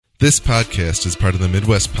This podcast is part of the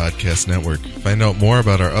Midwest Podcast Network. Find out more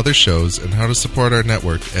about our other shows and how to support our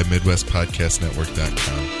network at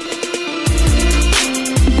MidwestPodcastNetwork.com.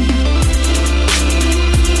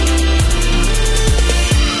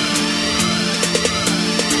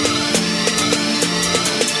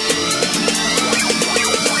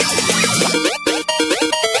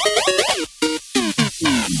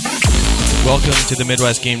 Welcome to the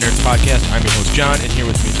Midwest Game Nerds Podcast. I'm your host, John, and here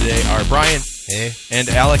with me today are Brian. Hey. And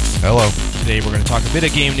Alex. Hello. Today we're going to talk a bit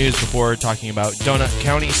of game news before talking about Donut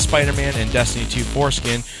County, Spider-Man, and Destiny 2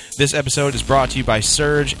 Foreskin. This episode is brought to you by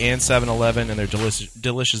Surge and 7-Eleven and their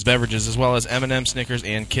delicious beverages, as well as M&M, Snickers,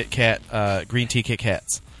 and Kit Kat, green tea Kit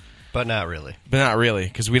Kats. But not really. But not really,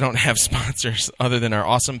 because we don't have sponsors other than our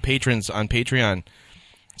awesome patrons on Patreon.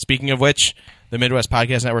 Speaking of which, the Midwest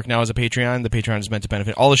Podcast Network now has a Patreon. The Patreon is meant to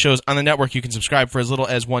benefit all the shows on the network. You can subscribe for as little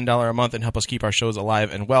as $1 a month and help us keep our shows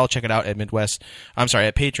alive and well. Check it out at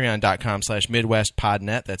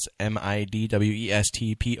patreon.com/midwestpodnet. That's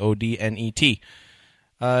MIDWESTPODNET.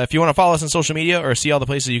 If you want to follow us on social media or see all the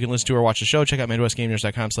places you can listen to or watch the show, check out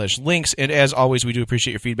MidwestGameNews.com/links. And as always, we do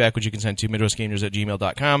appreciate your feedback, which you can send to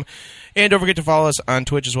MidwestGameNews@gmail.com. And don't forget to follow us on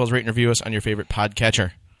Twitch as well as rate and review us on your favorite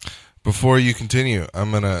podcatcher. Before you continue,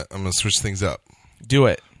 I'm gonna switch things up. Do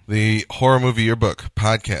it. The Horror Movie Yearbook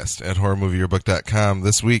podcast at horrormovieyearbook.com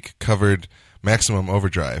this week covered Maximum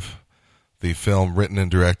Overdrive, the film written and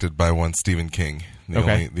directed by one Stephen King,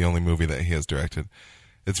 the only movie that he has directed.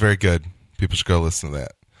 It's very good. People should go listen to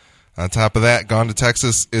that. On top of that, Gone to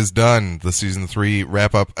Texas is done. The season 3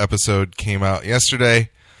 wrap-up episode came out yesterday,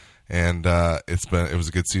 and it was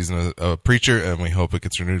a good season of Preacher, and we hope it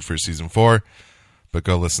gets renewed for season 4. But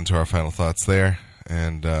go listen to our final thoughts there.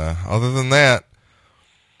 And other than that,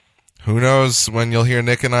 who knows when you'll hear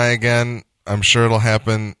Nick and I again. I'm sure it'll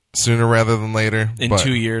happen sooner rather than later. In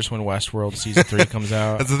 2 years when Westworld Season 3 comes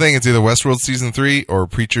out. That's the thing. It's either Westworld Season 3 or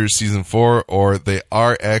Preacher Season 4, or they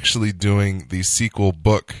are actually doing the sequel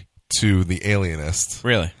book to The Alienist.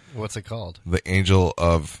 Really? What's it called? The Angel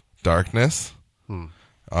of Darkness.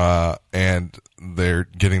 And they're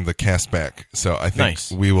getting the cast back. So I think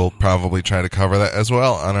we will probably try to cover that as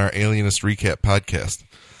well on our Alienist Recap podcast.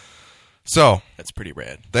 So that's pretty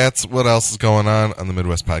rad. That's what else is going on the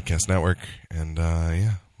Midwest Podcast Network. And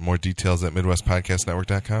more details at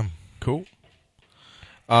MidwestPodcastNetwork.com. Cool.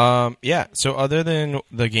 So other than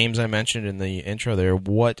the games I mentioned in the intro there,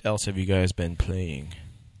 what else have you guys been playing?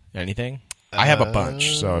 Anything? I have a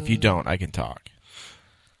bunch, so if you don't, I can talk.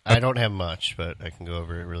 I don't have much, but I can go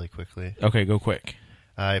over it really quickly. Okay, go quick.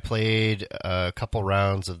 I played a couple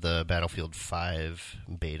rounds of the Battlefield 5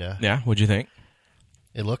 beta. Yeah, what'd you think?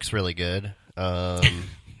 It looks really good.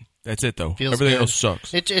 That's it, though. Feels Everything good. else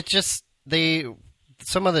sucks. It just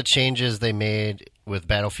some of the changes they made with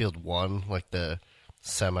Battlefield 1, like the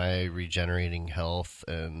semi-regenerating health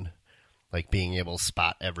and like being able to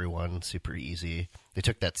spot everyone super easy. They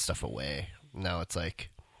took that stuff away. Now it's like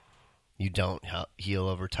you don't heal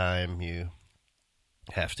over time. You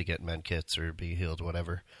have to get med kits or be healed,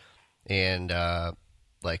 whatever. And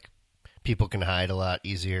like people can hide a lot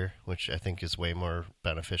easier, which I think is way more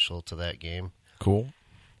beneficial to that game. Cool.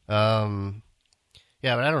 Yeah,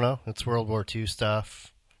 but I don't know. It's World War II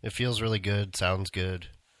stuff. It feels really good. Sounds good.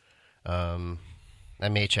 I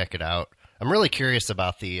may check it out. I'm really curious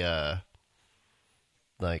about the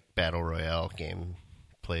like Battle Royale game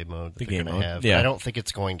play mode that they're going to have. Yeah. I don't think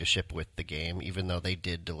it's going to ship with the game, even though they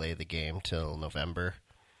did delay the game till November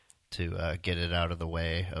to get it out of the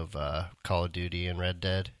way of Call of Duty and Red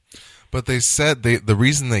Dead. But they said the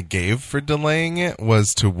reason they gave for delaying it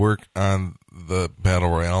was to work on the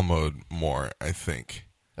Battle Royale mode more, I think.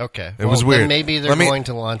 Okay. It was weird. Then maybe they're going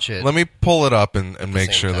to launch it. Let me pull it up and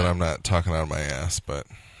make sure that time. I'm not talking out of my ass. But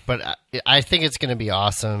I think it's going to be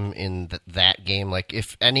awesome in that game. Like,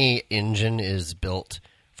 if any engine is built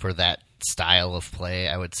for that style of play,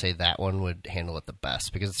 I would say that one would handle it the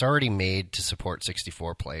best because it's already made to support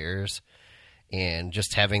 64 players, and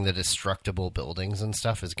just having the destructible buildings and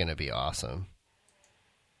stuff is going to be awesome.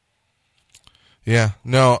 Yeah,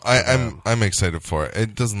 no, I'm excited for it.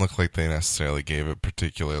 It doesn't look like they necessarily gave a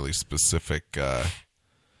particularly specific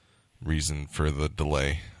reason for the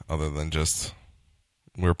delay, other than just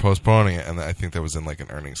we're postponing it, and I think that was in like an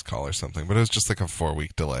earnings call or something. But it was just like a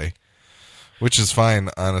 4-week delay, which is fine,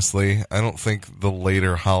 honestly. I don't think the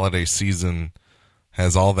later holiday season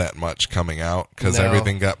has all that much coming out because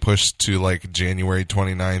everything got pushed to like January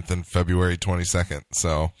 29th and February 22nd.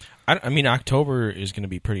 So I mean, October is going to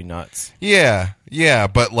be pretty nuts. Yeah,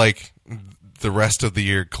 but like the rest of the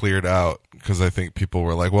year cleared out because I think people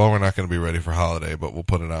were like, well, we're not going to be ready for holiday, but we'll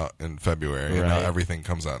put it out in February. And now everything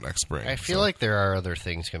comes out next spring. I feel like there are other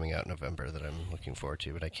things coming out in November that I'm looking forward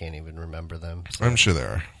to, but I can't even remember them. So. I'm sure there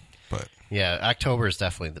are. But yeah, October is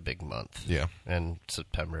definitely the big month. Yeah. And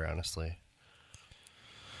September, honestly.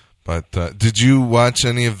 But did you watch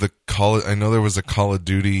any of the I know there was a Call of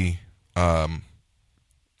Duty Battle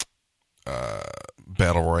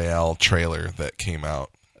Royale trailer that came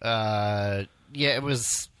out. Yeah, it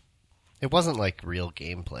wasn't like real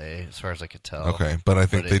gameplay as far as I could tell. Okay, but I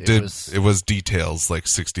think it was details like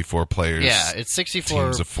 64 players. Yeah, it's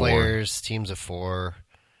 64 players, teams of 4.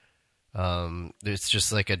 It's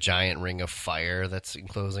just like a giant ring of fire that's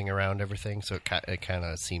enclosing around everything, so it kind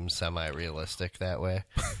of seems semi-realistic that way.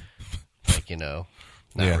 Like,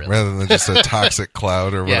 not really. Rather than just a toxic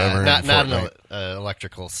cloud or whatever. Not an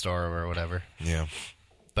electrical storm or whatever. Yeah.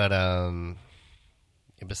 But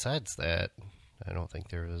besides that, I don't think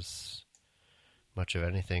there was much of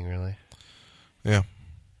anything really. Yeah.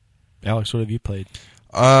 Alex, what have you played?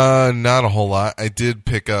 Not a whole lot. I did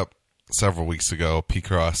pick up several weeks ago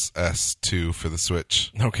Picross S2 for the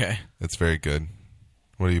Switch. Okay. It's very good.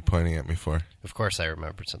 What are you pointing at me for? Of course, I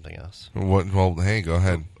remembered something else. What? Well, hey, go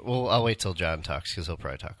ahead. Well, I'll wait till John talks because he'll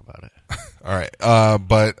probably talk about it. All right.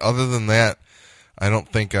 But other than that, I don't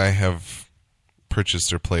think I have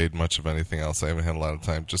purchased or played much of anything else. I haven't had a lot of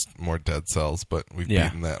time. Just more Dead Cells, but we've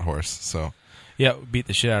beaten that horse. So yeah, beat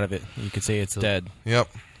the shit out of it. You could say it's dead. Yep.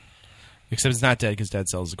 Except it's not dead because Dead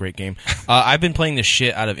Cells is a great game. I've been playing the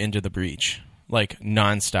shit out of Into the Breach, like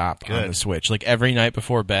nonstop on the Switch. Like every night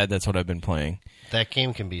before bed, that's what I've been playing. That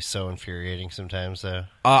game can be so infuriating sometimes, though.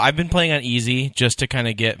 I've been playing on easy just to kind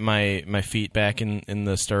of get my feet back in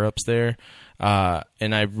the stirrups there,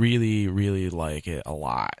 and I really, really like it a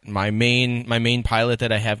lot. My main pilot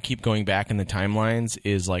that I have keep going back in the timelines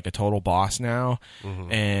is like a total boss now,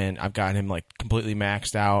 and I've got him like completely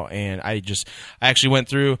maxed out. And I actually went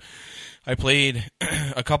through. I played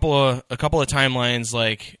a couple of timelines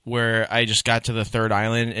like where I just got to the third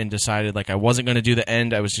island and decided like I wasn't going to do the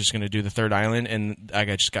end. I was just going to do the third island, and I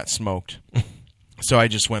just got smoked. So I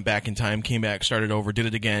just went back in time, came back, started over, did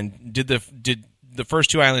it again, did the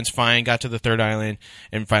first 2 islands fine, got to the third island,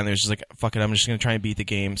 and finally I was just like, fuck it, I'm just going to try and beat the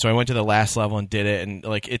game. So I went to the last level and did it, and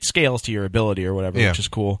like it scales to your ability or whatever, which is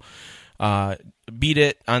cool. Beat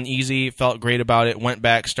it on easy, felt great about it, went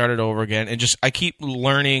back, started over again, and just I keep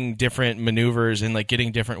learning different maneuvers and like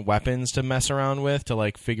getting different weapons to mess around with to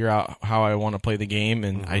like figure out how I want to play the game.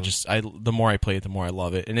 And the more I play it, the more I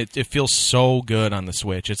love it, and it feels so good on the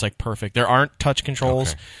Switch. It's like perfect. There aren't touch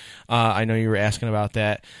controls. Okay. I know you were asking about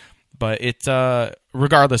that. But it,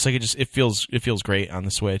 regardless, like it feels great on the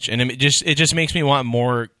Switch, and it just makes me want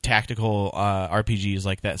more tactical RPGs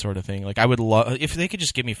like that sort of thing. Like I would love if they could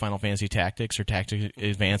just give me Final Fantasy Tactics or Tactics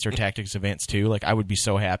Advance or Tactics Advance 2. Like I would be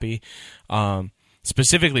so happy.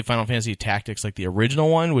 Specifically, Final Fantasy Tactics, like the original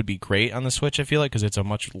one, would be great on the Switch. I feel like because it's a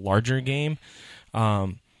much larger game.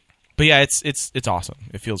 But yeah, it's awesome.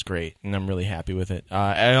 It feels great, and I'm really happy with it.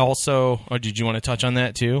 I also, did you want to touch on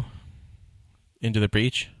that too? Into the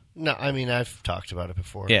Breach. No, I mean, I've talked about it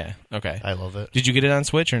before. Yeah, okay. I love it. Did you get it on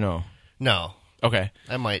Switch or no? No. Okay.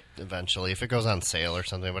 I might eventually, if it goes on sale or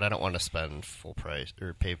something, but I don't want to spend full price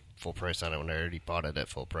or pay full price on it when I already bought it at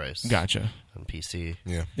full price. Gotcha. On PC.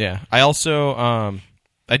 Yeah. Yeah. I also,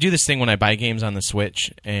 I do this thing when I buy games on the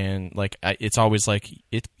Switch, and like it's always like,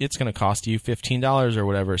 it's going to cost you $15 or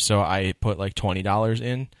whatever, so I put like $20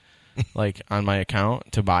 in. Like on my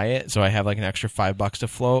account to buy it, so I have like an extra $5 to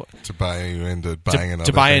float to buy you into buying another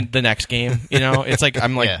to buy thing. the next game. It's like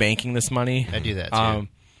I'm like banking this money. I do that too.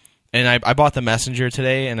 And I bought the Messenger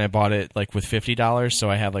today, and I bought it like with $50, so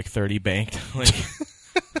I have like 30 banked. Like,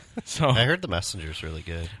 so I heard the Messenger's really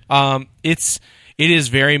good. It is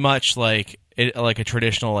very much like a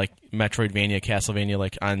traditional like Metroidvania, Castlevania,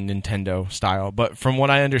 like on Nintendo style. But from what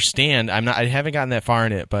I understand, I haven't gotten that far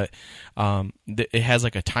in it, but it has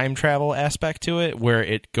like a time travel aspect to it where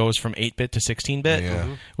it goes from 8-bit to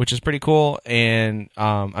 16-bit, which is pretty cool. And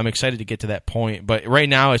I'm excited to get to that point. But right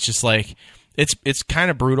now, it's just like it's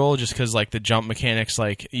kind of brutal, just because like the jump mechanics,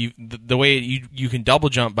 like the way you can double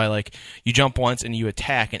jump by like you jump once and you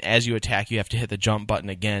attack, and as you attack, you have to hit the jump button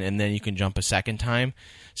again, and then you can jump a second time.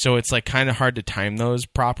 So it's like kind of hard to time those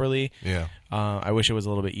properly. Yeah. I wish it was a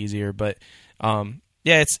little bit easier, but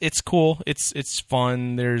yeah, it's cool. It's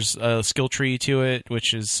fun. There's a skill tree to it,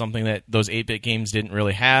 which is something that those 8-bit games didn't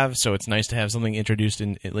really have. So it's nice to have something introduced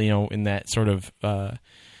in that sort of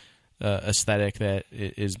aesthetic that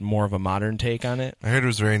is more of a modern take on it. I heard it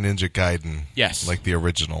was very Ninja Gaiden. Yes. Like the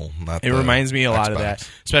original, not It the reminds me a lot Xbox. of that,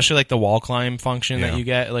 especially like the wall climb function Yeah. that you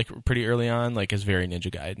get like pretty early on, like is very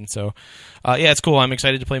Ninja Gaiden. So, yeah, it's cool. I'm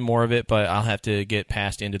excited to play more of it, but I'll have to get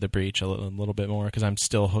past Into the Breach a little bit more because I'm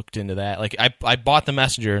still hooked into that. Like I bought The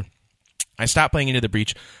Messenger. I stopped playing Into the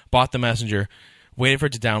Breach, bought The Messenger, waited for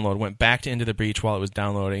it to download, went back to Into the Breach while it was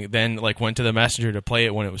downloading, then like went to The Messenger to play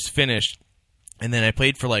it when it was finished, and then I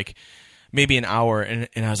played for like maybe an hour, and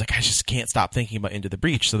I was like, I just can't stop thinking about Into the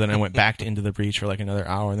Breach. So then I went back to Into the Breach for like another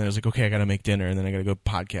hour, and then I was like, okay, I got to make dinner, and then I got to go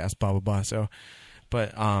podcast, blah, blah, blah. So,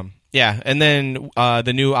 but, yeah, and then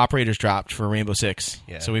the new operators dropped for Rainbow Six.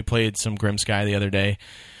 Yeah. So we played some Grim Sky the other day.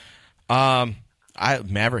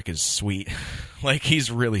 Maverick is sweet. Like, he's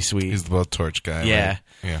really sweet. He's the blowtorch guy. Yeah. Right?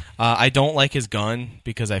 Yeah. I don't like his gun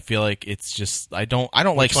because I feel like it's just I don't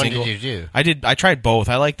like Which one single. did you do? I tried both.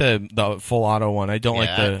 I like the full auto one. I don't like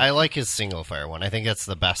the I like his single fire one. I think that's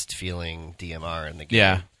the best feeling DMR in the game.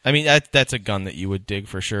 yeah. I mean that's a gun that you would dig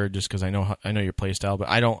for sure, just because I know your playstyle. But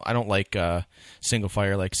I don't like single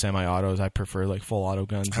fire like semi-autos. I prefer like full auto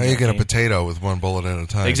guns. How are you going to potato with one bullet at a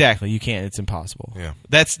time? Exactly, you can't. It's impossible. Yeah.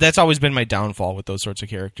 That's always been my downfall with those sorts of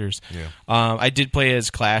characters. Yeah. I did play as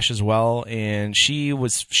Clash as well, and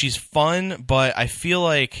she's fun, but I feel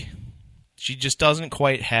like she just doesn't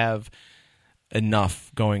quite have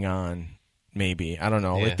enough going on. Maybe I don't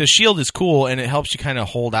know. Yeah. Like the shield is cool, and it helps you kind of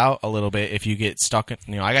hold out a little bit if you get stuck.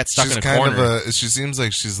 I got stuck She's in a kind corner. of she seems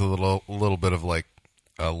like she's a little bit of like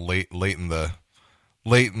late in the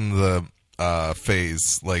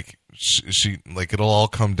phase. Like she like it'll all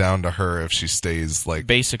come down to her if she stays like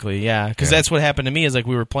Basically, yeah, because Yeah. that's what happened to me. Is like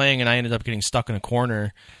we were playing, and I ended up getting stuck in a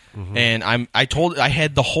corner, and I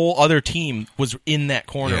had the whole other team was in that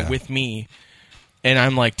corner Yeah. with me, and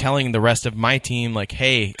I'm like telling the rest of my team like,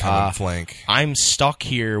 hey, come and flank. I'm stuck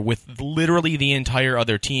here with literally the entire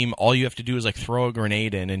other team. All you have to do is like throw a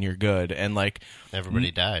grenade in, and you're good. And like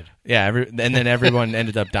Everybody died. yeah, and then everyone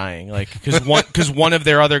ended up dying, like because one of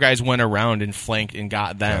their other guys went around and flanked and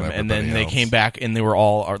got them, Got and then everybody they else. came back and they were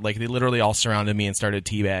all like they literally all surrounded me and started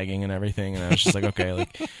teabagging and everything, and I was just like, okay,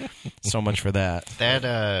 like so much for that.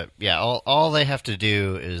 That all they have to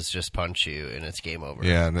do is just punch you and it's game over.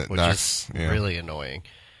 Yeah, and it which knocks- is yeah. really annoying.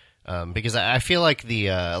 Because I feel like the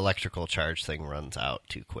electrical charge thing runs out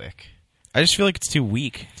too quick. I just feel like it's too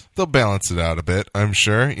weak. They'll balance it out a bit, I'm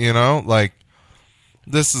sure. Like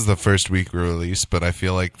this is the first week release, but I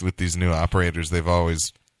feel like with these new operators, they've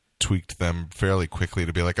always tweaked them fairly quickly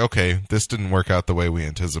to be like, okay, this didn't work out the way we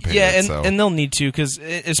anticipated. Yeah, so. and they'll need to, because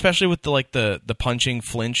especially with the punching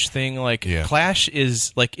flinch thing, like Yeah. Clash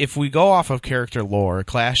is like, if we go off of character lore,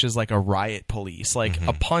 Clash is like a riot police. Like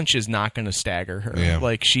a punch is not going to stagger her. Yeah.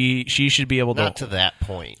 Like she should be able Not to that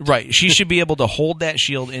point. Right. She should be able to hold that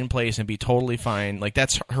shield in place and be totally fine. Like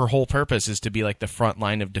that's her whole purpose, is to be like the front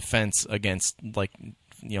line of defense against like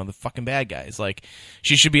the fucking bad guys. Like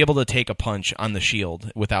she should be able to take a punch on the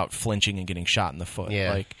shield without flinching and getting shot in the foot.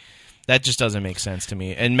 Yeah. Like that just doesn't make sense to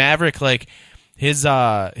me. And Maverick, like his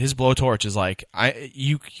blowtorch is like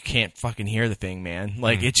you can't fucking hear the thing, man.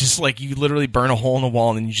 Like it's just like you literally burn a hole in the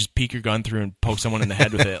wall and then you just peek your gun through and poke someone in the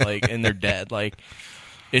head with it, like, and they're dead. Like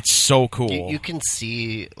it's so cool. You can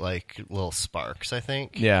see like little sparks, I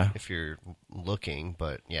think. Yeah. If you're looking,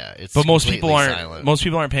 but yeah, it's. But most people completely aren't. silent. Most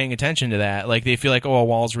people aren't paying attention to that. Like they feel like, oh, a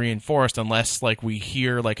wall's reinforced, unless like we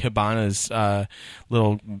hear like Hibana's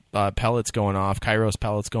little pellets going off, Kairos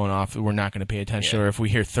pellets going off. We're not going to pay attention. Yeah. Or if we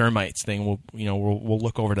hear thermites thing, we'll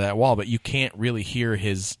look over to that wall. But you can't really hear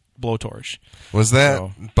his blowtorch. Was that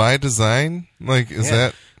So- by design? Like, is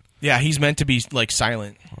that Yeah, he's meant to be like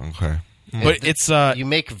silent, okay? but it's You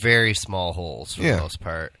make very small holes for Yeah. the most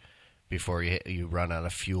part before you run out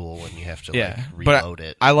of fuel when you have to yeah. like But reload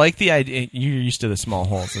it. I like the idea. You're used to the small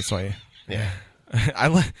holes. That's why. Yeah.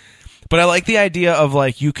 But I like the idea of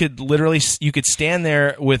like you could stand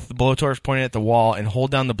there with the blowtorch pointed at the wall and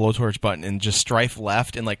hold down the blowtorch button and just strafe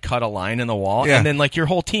left and like cut a line in the wall, Yeah. and then like your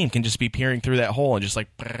whole team can just be peering through that hole and just like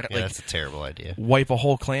Yeah, that's a terrible idea. wipe a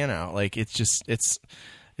whole clan out. Like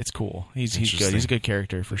it's cool. He's good. Interesting. He's a good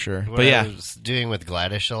character for sure. What But yeah, I was doing with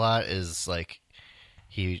Gladish a lot is like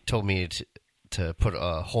he told me to put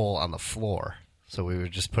a hole on the floor. So we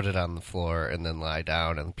would just put it on the floor and then lie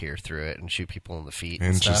down and peer through it and shoot people in the feet.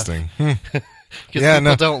 Interesting. Because Yeah,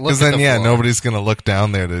 people don't look because at then the floor. nobody's gonna look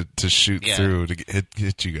down there to shoot Yeah. through to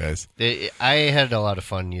hit you guys. I had a lot of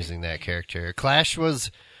fun using that character. Clash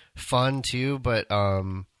was fun too, but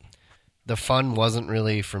the fun wasn't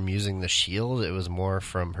really from using the shield. It was more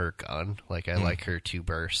from her gun. Like I like her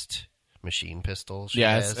 2-burst machine pistol. she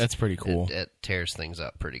Yeah, has. that's pretty cool. It tears things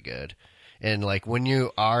up pretty good. And like when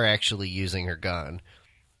you are actually using her gun,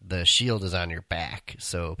 the shield is on your back,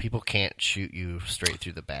 so people can't shoot you straight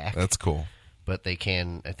through the back. That's cool. But they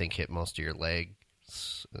can, I think, hit most of your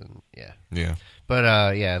legs. And, yeah. Yeah. But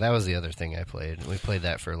that was the other thing I played. We played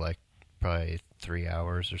that for like probably 3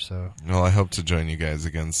 hours or so. Well, I hope to join you guys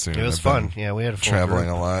again soon. It was fun. Yeah, we had a full traveling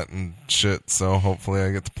group. a lot and shit, so hopefully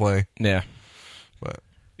I get to play. Yeah. But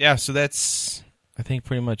Yeah, so that's, I think,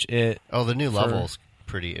 pretty much it. Oh, the new level's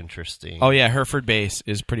pretty interesting. Oh, yeah, Hereford Base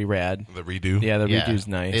is pretty rad. the redo. Yeah, the redo's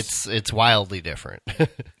nice. It's wildly different.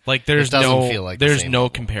 Like, there's It doesn't no feel like the there's same no level.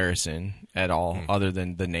 comparison at all other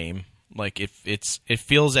than the name. Like, it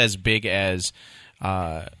feels as big as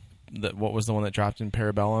what was the one that dropped in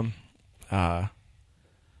Parabellum?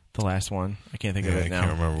 The last one. I can't think of it I now.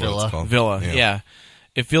 can't remember what Villa. it's called. Villa, yeah.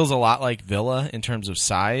 It feels a lot like Villa in terms of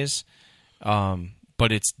size,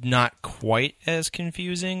 but it's not quite as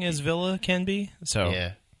confusing as Villa can be. So,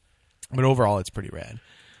 Yeah. but overall, it's pretty rad.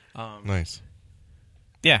 Nice.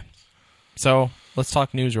 Yeah. So let's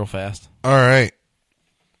talk news real fast. All right.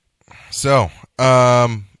 So,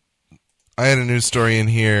 I had a news story in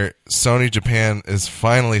here. Sony Japan is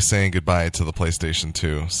finally saying goodbye to the PlayStation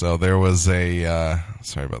 2. So there was a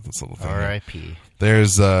sorry about this little thing. R.I.P.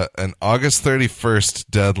 There's an August 31st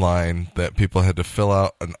deadline that people had to fill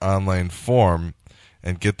out an online form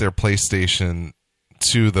and get their PlayStation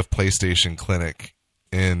to the PlayStation Clinic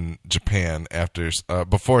in Japan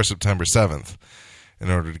before September 7th in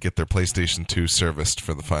order to get their PlayStation 2 serviced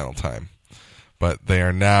for the final time. But they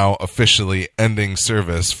are now officially ending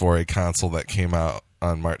service for a console that came out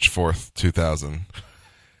on March 4th, 2000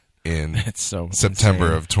 in It's so September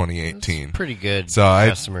insane. of 2018. Pretty good So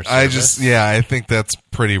customer service. I think that's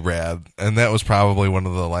pretty rad. And that was probably one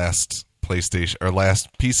of the last PlayStation or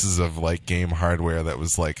last pieces of like game hardware that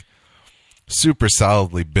was like super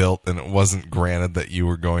solidly built, and it wasn't granted that you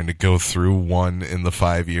were going to go through one in the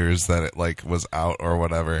 5 years that it like was out or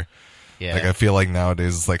whatever. Yeah. Like I feel like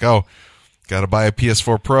nowadays it's like, oh, got to buy a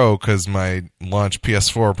PS4 Pro because my launch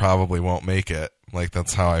PS4 probably won't make it. Like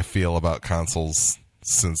that's how I feel about consoles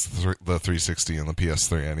since the 360 and the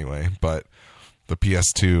PS3 anyway. But the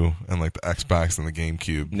PS2 and like the Xbox and the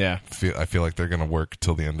GameCube, Yeah. I feel like they're going to work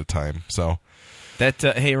till the end of time. So That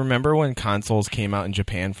hey, remember when consoles came out in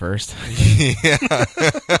Japan first?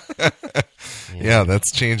 yeah,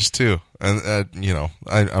 that's changed too. And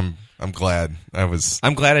I'm glad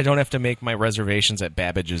I'm glad I don't have to make my reservations at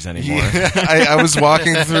Babbage's anymore. I was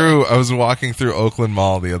walking through Oakland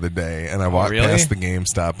Mall the other day, and I walked really? past the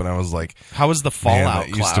GameStop, and I was like, How was the "Man, Fallout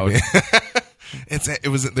that used cloud? to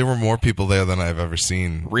be." There were more people there than I've ever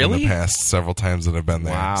seen. Really? In the past several times that I've been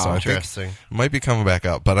there. Wow. So I think Interesting. it might be coming back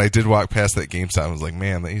up. But I did walk past that GameStop and was like,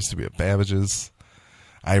 man, that used to be at Babbage's.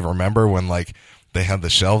 I remember when like they had the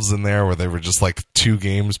shelves in there where they were just like 2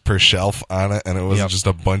 games per shelf on it, and it wasn't just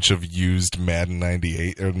a bunch of used Madden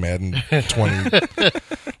 98 or Madden 20.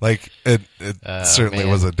 Like it certainly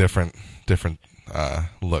man. was a different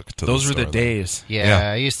look to Those were the store there. days. Yeah,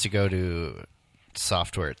 Yeah. I used to go to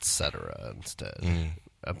Software Etc. instead.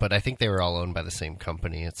 But I think they were all owned by the same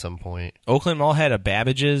company at some point. Oakland Mall had a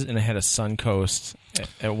Babbage's and it had a Suncoast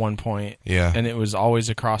at one point. Yeah. And it was always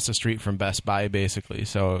across the street from Best Buy, basically.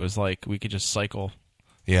 So it was like we could just cycle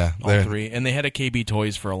Yeah, all they're- 3. And they had a KB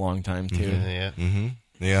Toys for a long time, too. Yeah.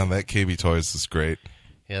 Yeah, that KB Toys is great.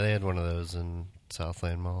 Yeah, they had one of those in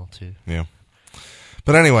Southland Mall, too. Yeah.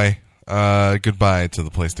 But anyway, goodbye to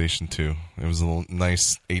the PlayStation 2. It was a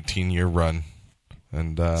nice 18-year run.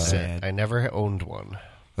 And Sad. I never owned one.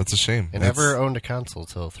 that's a shame. I never owned a console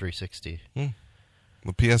till 360. The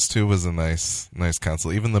PS2 was a nice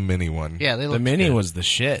console. Even the mini one. Yeah, they The looked Mini good. was the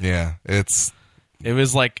shit. Yeah, it's... It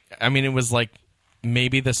was like,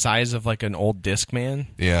 maybe the size of like an old Discman.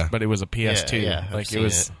 Yeah. But it was a PS2. Yeah, I've like seen it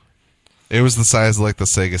was. it. It was the size of like the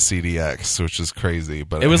Sega CDX, which is crazy.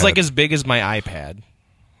 But It was had- like as big as my iPad.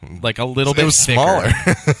 Like a little bit It was thicker. smaller.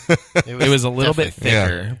 It was a little bit definitely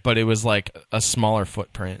thicker, but it was like a smaller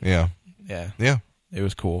footprint. Yeah. Yeah. Yeah. It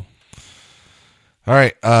was cool. All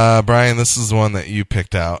right, Brian, this is one that you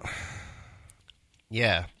picked out.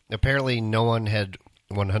 Yeah. Apparently, no one had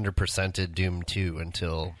 100%ed Doom 2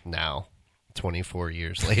 until now, 24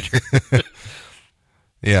 years later.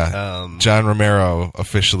 Yeah. John Romero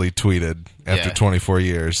officially tweeted after Yeah. 24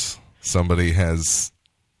 years, somebody has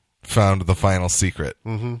found the final secret.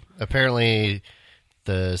 Apparently,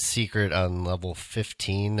 the secret on level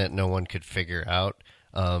 15 that no one could figure out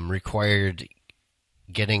required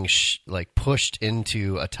getting pushed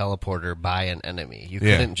into a teleporter by an enemy. You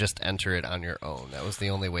Yeah. couldn't just enter it on your own. That was the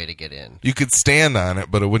only way to get in. You could stand on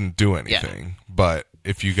it, but it wouldn't do anything. But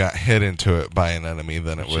if you got hit into it by an enemy,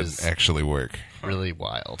 then it Which would is- actually work. really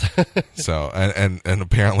wild. So and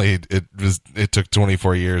apparently it took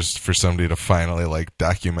 24 years for somebody to finally like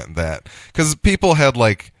document that, because people had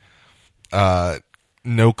like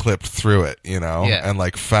no clipped through it, and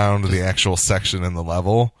like found the actual section in the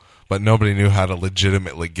level, but nobody knew how to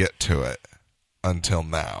legitimately get to it until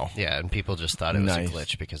now. Yeah, and people just thought it was Nice. a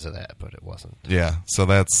glitch because of that, but it wasn't. Yeah, so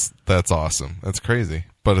that's awesome. That's crazy,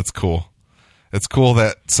 but it's cool. It's cool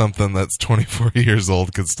that something that's 24 years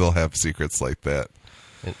old could still have secrets like that.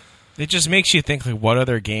 It just makes you think, like, what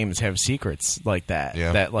other games have secrets like that?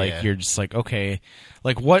 Yeah. That, like, you're just like, okay,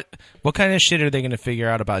 like, what kind of shit are they going to figure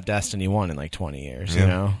out about Destiny 1 in, like, 20 years, you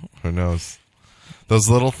know? Who knows? Those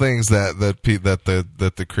little things that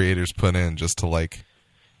the creators put in just to, like,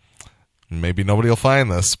 maybe nobody will find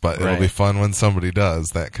this, but it'll be fun when somebody does,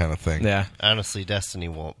 that kind of thing. Yeah. Honestly, Destiny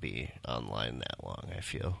won't be online that long, I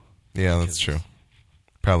feel. Yeah, that's true.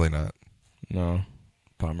 Probably not. No.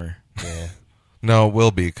 Bummer. Yeah. No, it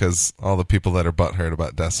will be, because all the people that are butthurt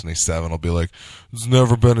about Destiny 7 will be like, it's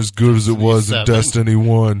never been as good as it was in 7. Destiny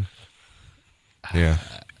 1. Yeah.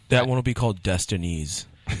 That one will be called Destinies.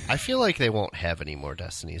 I feel like they won't have any more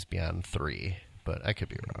Destinies beyond 3, but I could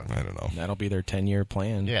be wrong. I don't know. That'll be their 10-year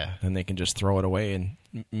plan. Yeah. And they can just throw it away and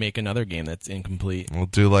make another game that's incomplete. We'll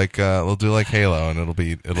do like Halo, and it'll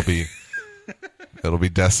be it'll be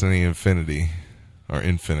Destiny Infinity or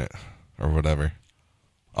Infinite or whatever.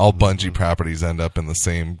 All Bungie properties end up in the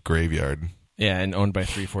same graveyard. Yeah, and owned by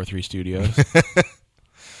 343 Studios.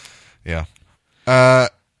 Yeah.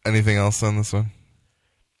 Anything else on this one?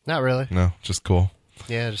 Not really. No, just cool.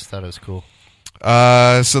 Yeah, I just thought it was cool.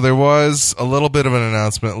 So there was a little bit of an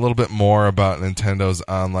announcement, a little bit more about Nintendo's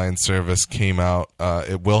online service came out.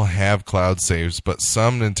 It will have cloud saves, but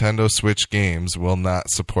some Nintendo Switch games will not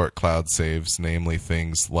support cloud saves, namely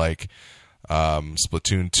things like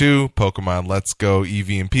Splatoon 2, Pokemon Let's Go,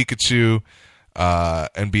 Eevee and Pikachu,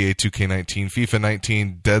 NBA 2K19, FIFA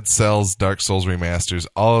 19, Dead Cells, Dark Souls remasters.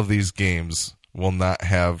 All of these games will not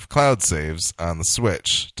have cloud saves on the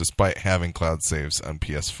Switch, despite having cloud saves on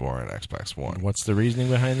PS4 and Xbox One. What's the reasoning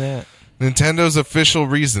behind that? Nintendo's official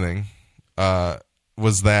reasoning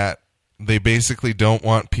was that they basically don't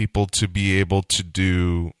want people to be able to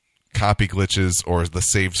do copy glitches or the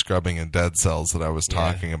save scrubbing in Dead Cells that I was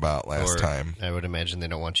talking about last time. I would imagine they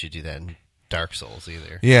don't want you to do that in Dark Souls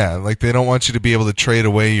either. Yeah, like they don't want you to be able to trade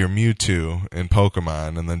away your Mewtwo in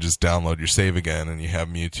Pokemon and then just download your save again and you have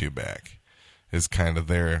Mewtwo back. Is kind of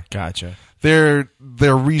their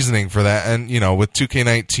reasoning for that. And with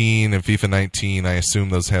 2K19 and FIFA 19, I assume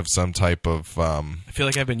those have some type of I feel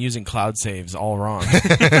like I've been using cloud saves all wrong.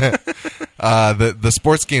 the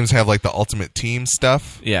sports games have like the Ultimate Team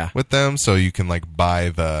stuff with them, so you can like buy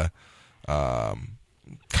the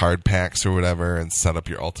card packs or whatever and set up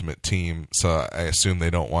your Ultimate Team. So I assume they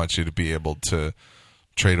don't want you to be able to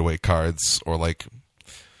trade away cards or like,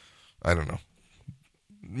 I don't know,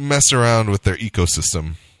 mess around with their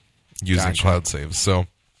ecosystem using cloud saves. So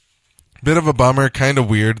bit of a bummer, kind of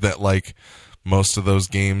weird that like most of those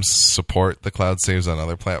games support the cloud saves on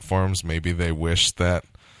other platforms. Maybe they wish that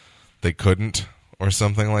they couldn't or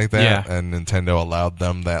something like that, and Nintendo allowed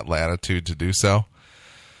them that latitude to do so.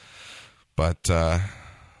 But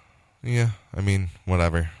yeah, I mean,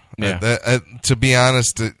 whatever. Yeah. To be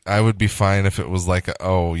honest, I would be fine if it was like,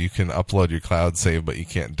 you can upload your cloud save, but you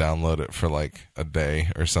can't download it for like a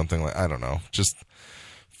day or something. Like, I don't know. Just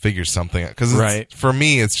figure something out. Because for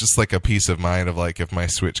me, it's just like a peace of mind of like, if my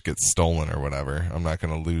Switch gets stolen or whatever, I'm not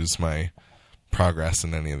going to lose my progress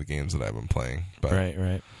in any of the games that I've been playing. But,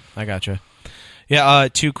 Right. I gotcha. Yeah,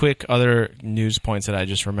 two quick other news points that I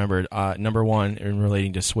just remembered. Number one, in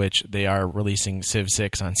relating to Switch, they are releasing Civ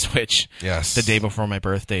 6 on Switch the day before my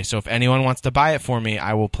birthday. So if anyone wants to buy it for me,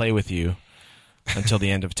 I will play with you until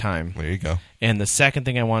the end of time. There you go. And the second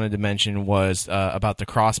thing I wanted to mention was about the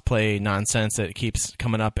cross-play nonsense that keeps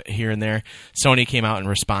coming up here and there. Sony came out and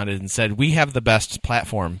responded and said, we have the best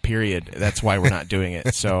platform, period. That's why we're not doing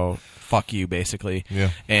it. So fuck you, basically. Yeah.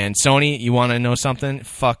 And Sony, you want to know something?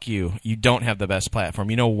 Fuck you. You don't have the best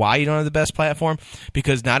platform. You know why you don't have the best platform?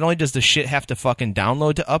 Because not only does the shit have to fucking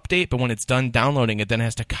download to update, but when it's done downloading, it then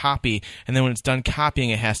has to copy, and then when it's done copying,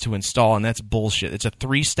 it has to install, and that's bullshit. It's a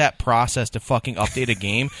 3-step process to fucking update a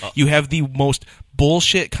game. You have the most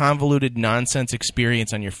bullshit, convoluted nonsense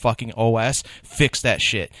experience on your fucking OS. Fix that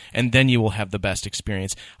shit, and then you will have the best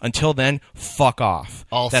experience. Until then, fuck off.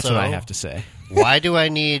 Also, that's what I have to say. Why do I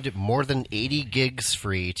need more than 80 gigs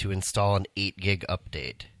free to install an 8 gig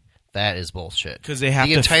update? That is bullshit. Because they have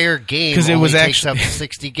the entire game it only was takes actually, up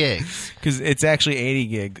 60 gigs. Because it's actually 80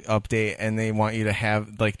 gig update, and they want you to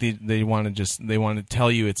have like they want to tell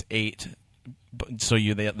you it's 8 so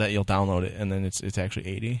that you'll download it, and then it's actually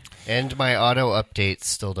 80. And my auto updates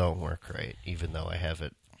still don't work right, even though I have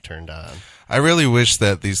it turned on. I really wish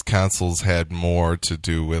that these consoles had more to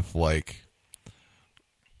do with like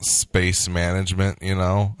space management. You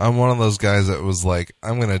know, I'm one of those guys that was like,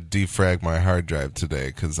 I'm gonna defrag my hard drive today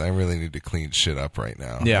because I really need to clean shit up right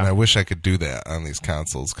now. Yeah. And I wish I could do that on these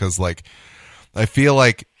consoles because like I feel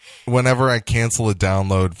like whenever I cancel a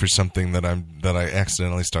download for something that I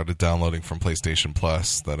accidentally started downloading from PlayStation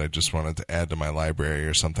Plus that I just wanted to add to my library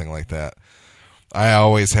or something like that, I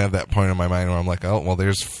always have that point in my mind where I'm like, oh, well,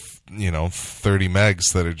 there's 30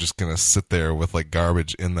 megs that are just going to sit there with like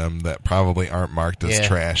garbage in them that probably aren't marked as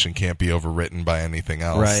trash and can't be overwritten by anything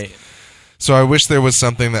else. Right. So I wish there was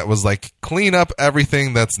something that was like clean up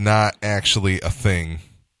everything that's not actually a thing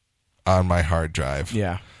on my hard drive.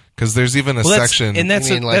 Yeah. Because there's even a section. And that's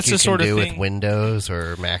the you sort can of do thing with Windows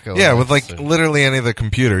or Mac OS. Yeah, with like literally any other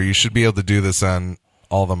computer, you should be able to do this on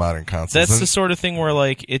all the modern consoles. That's the sort of thing where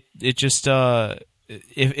like it just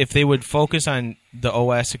if they would focus on the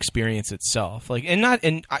OS experience itself, like and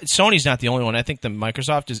Sony's not the only one. I think the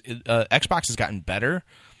Microsoft Xbox has gotten better,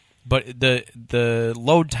 but the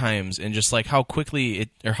load times and just like how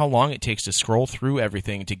quickly or how long it takes to scroll through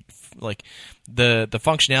everything to like the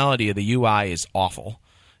functionality of the UI is awful.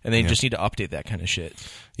 And they just need to update that kind of shit.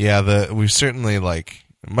 Yeah, we've certainly like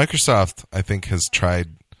Microsoft. I think has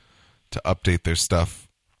tried to update their stuff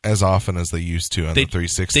as often as they used to on the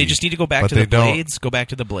 360. They just need to go back to the Blades. Go back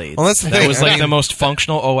to the Blades. Well, that's the thing. That was like the most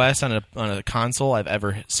functional OS on a console I've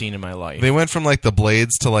ever seen in my life. They went from like the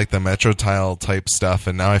Blades to like the Metro Tile type stuff,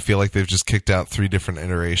 and now I feel like they've just kicked out 3 different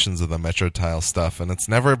iterations of the Metro Tile stuff, and it's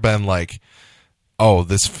never been like, oh,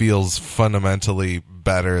 this feels fundamentally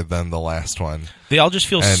better than the last one. They all just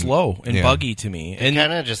feel slow and buggy to me. And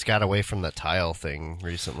kind of just got away from the tile thing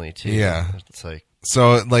recently too. Yeah, it's like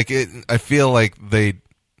so like it. I feel like they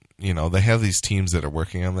have these teams that are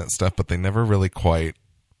working on that stuff, but they never really quite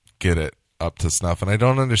get it up to snuff. And I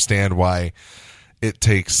don't understand why it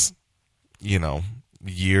takes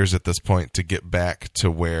years at this point to get back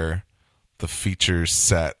to where the feature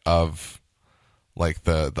set of like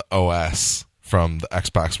the OS from the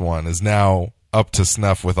Xbox One is now up to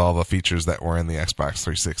snuff with all the features that were in the Xbox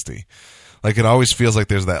 360. Like it always feels like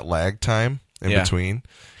there's that lag time in between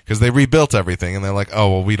because they rebuilt everything and they're like, oh,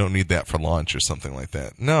 well, we don't need that for launch or something like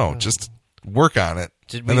that. No, just work on it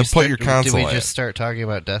and then put your console in. Did we just start talking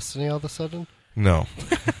about Destiny all of a sudden? No.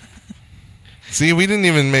 See, we didn't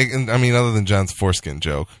even make, I mean, other than John's foreskin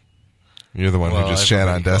joke. You're the one who just shat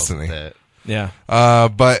on Destiny. Yeah.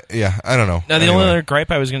 But yeah, I don't know. Now the only other gripe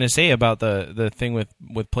I was going to say about the thing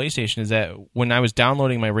with PlayStation is that when I was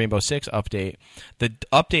downloading my Rainbow Six update, the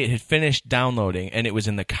update had finished downloading and it was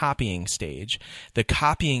in the copying stage. The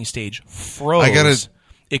copying stage froze.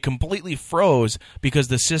 It completely froze because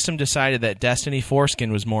the system decided that Destiny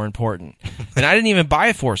Foreskin was more important. And I didn't even buy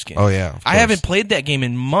a Foreskin. Oh yeah. I haven't played that game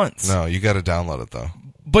in months. No, you got to download it though.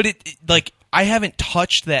 But I haven't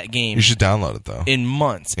touched that game. You should download it though. In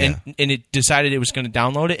months, and it decided it was going to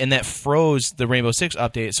download it, and that froze the Rainbow Six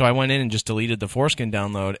update. So I went in and just deleted the Foreskin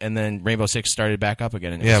download, and then Rainbow Six started back up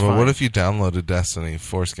again. And but fine. What if you downloaded Destiny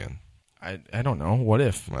Foreskin? I don't know. What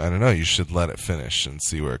if? I don't know. You should let it finish and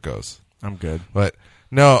see where it goes. I'm good. But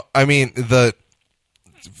no, I mean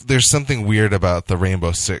there's something weird about the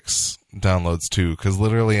Rainbow Six downloads too, because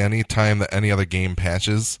literally any time that any other game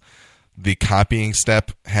patches, the copying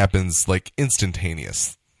step happens like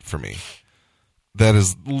instantaneous for me. That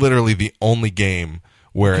is literally the only game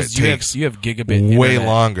where it takes you have gigabit way internet.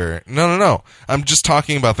 longer. No. I'm just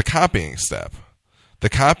talking about the copying step. The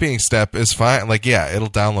copying step is fine. Like, yeah, it'll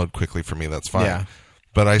download quickly for me. That's fine. Yeah.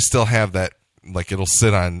 But I still have that, like, it'll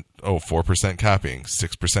sit on 4% copying,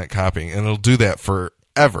 6% copying, and it'll do that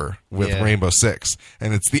forever with Rainbow Six.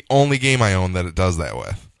 And it's the only game I own that it does that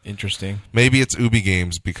with. Interesting. Maybe it's Ubi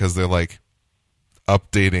Games because they're like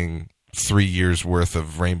updating 3 years worth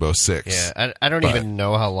of Rainbow Six. Yeah, I don't even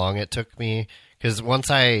know how long it took me because once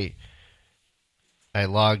I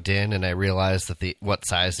logged in and I realized that what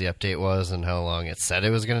size the update was and how long it said it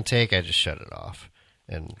was going to take, I just shut it off,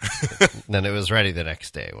 and then it was ready the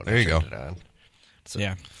next day when I turned it on. So,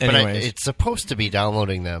 yeah, but it's supposed to be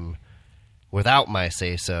downloading them without my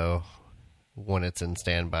say so when it's in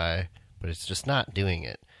standby, but it's just not doing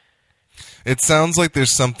it. It sounds like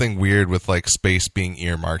there's something weird with like space being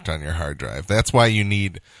earmarked on your hard drive. That's why you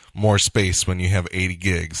need more space when you have 80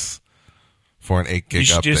 gigs for an 8 gig update. You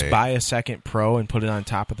should just buy a second Pro and put it on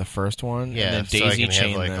top of the first one, and then daisy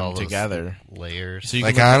chain them together. Layers. So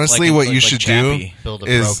honestly, what you should do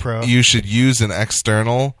is you should use an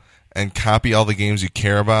external and copy all the games you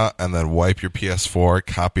care about, and then wipe your PS4,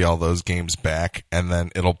 copy all those games back, and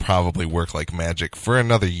then it'll probably work like magic for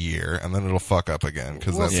another year, and then it'll fuck up again,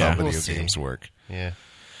 because that's how video games work. Yeah.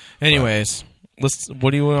 Anyways,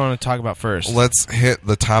 what do you want to talk about first? Let's hit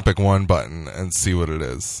the topic 1 button and see what it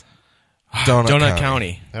is. Donut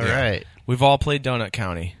County. All right. We've all played Donut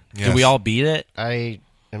County. Yes. Did we all beat it?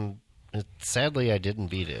 Sadly, I didn't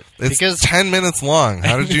beat it. It's because 10 minutes long.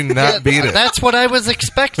 How did you not beat it? That's what I was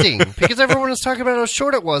expecting. Because everyone was talking about how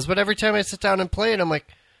short it was, but every time I sit down and play it, I'm like,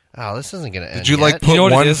 oh, this isn't going to end. Did you yet.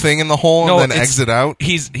 put one thing in the hole and then exit out?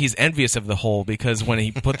 He's envious of the hole because when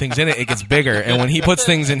he put things in it, it gets bigger, and when he puts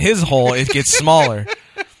things in his hole, it gets smaller.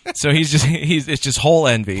 So it's just hole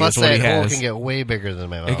envy. Plus, is what that he has. hole can get way bigger than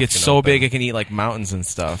my mouth. It gets so big it can eat like mountains and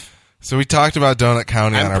stuff. So we talked about Donut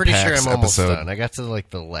County on I'm our pretty PAX sure I'm almost episode. done. I got to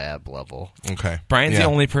the lab level. Okay. Brian's the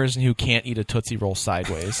only person who can't eat a Tootsie Roll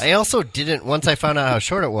sideways. I also didn't. Once I found out how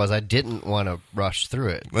short it was, I didn't want to rush through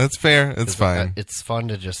it. That's fair. It's fine. It's fun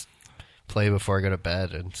to just play before I go to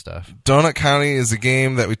bed and stuff. Donut County is a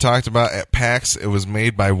game that we talked about at PAX. It was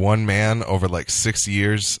made by one man over 6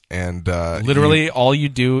 years, and literally all you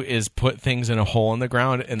do is put things in a hole in the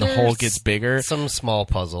ground, and the hole gets bigger. Some small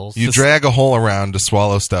puzzles. You drag a hole around to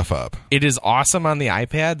swallow stuff up. It is awesome on the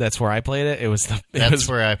iPad. That's where I played it. That's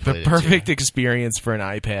where I played the it, perfect experience for an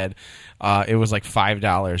iPad. It was like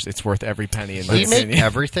 $5. It's worth every penny. In my Did you make opinion.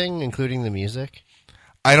 everything, including the music?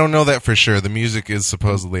 I don't know that for sure. The music is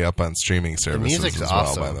supposedly up on streaming services music's as well,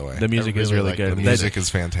 awesome. by the way. The music is really good. The music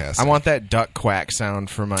is fantastic. I want that duck quack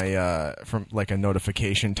sound for my from like a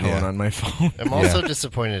notification tone on my phone. I'm also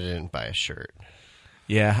disappointed I didn't buy a shirt.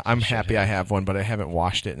 Yeah, I'm happy I have one, but I haven't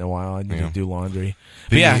washed it in a while. I need to do laundry.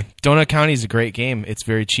 But Donut County is a great game. It's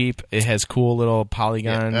very cheap. It has cool little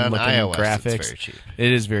polygon on looking iOS, graphics. it's very cheap.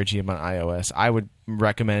 It is very cheap on iOS. I would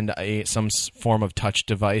recommend some form of touch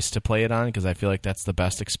device to play it on because I feel like that's the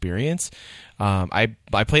best experience. I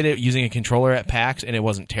played it using a controller at PAX, and it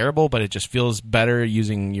wasn't terrible, but it just feels better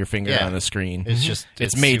using your finger on the screen. It's just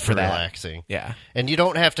it's made for that. Relaxing. Yeah, and you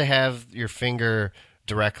don't have to have your finger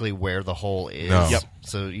directly where the hole is. No. Yep.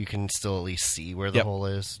 So you can still at least see where the hole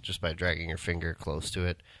is just by dragging your finger close to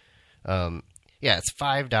it. It's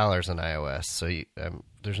 $5 on iOS, so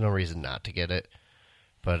there's no reason not to get it.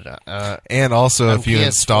 But and also, if you PS4,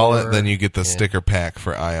 install it, then you get the sticker pack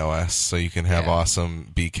for iOS, so you can have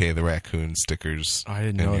awesome BK the Raccoon stickers. I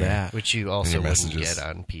didn't know that. which you also wouldn't messages. get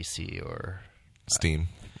on PC or Steam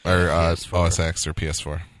or PS4. OS X or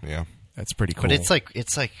PS4. Yeah, That's pretty cool. But it's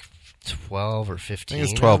like 12 or 15. I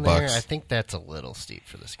think it's $12. I think that's a little steep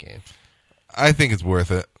for this game. I think it's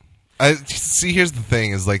worth it. See, here's the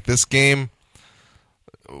thing: is this game.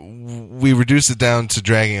 We reduce it down to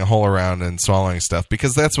dragging a hole around and swallowing stuff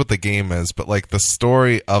because that's what the game is. But the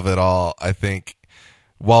story of it all, I think,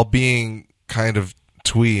 while being kind of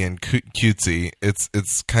twee and cutesy,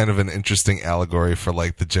 it's kind of an interesting allegory for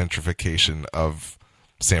the gentrification of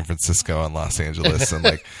San Francisco and Los Angeles, and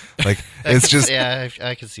it's just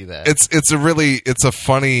I can see that. It's a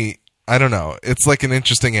funny. I don't know. It's an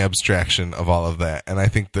interesting abstraction of all of that. And I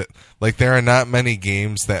think that there are not many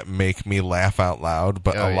games that make me laugh out loud,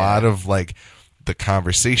 but a lot of the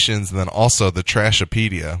conversations and then also the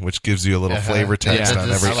Trashopedia, which gives you a little flavor text on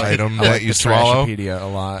every item that you swallow. Trashopedia a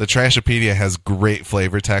lot. The Trashopedia has great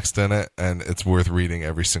flavor text in it, and it's worth reading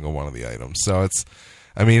every single one of the items. So it's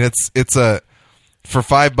for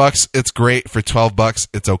 $5, it's great. For $12,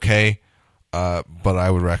 it's okay. But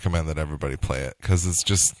I would recommend that everybody play it because it's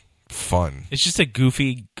just fun. It's just a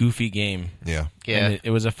goofy game. Yeah. And it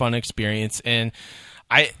was a fun experience, and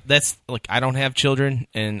I don't have children,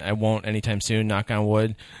 and I won't anytime soon, knock on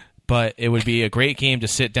wood, but it would be a great game to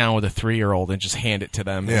sit down with a 3-year-old and just hand it to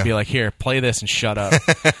them and be like, here, play this and shut up.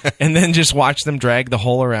 And then just watch them drag the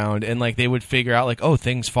hole around, and they would figure out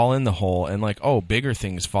things fall in the hole, and bigger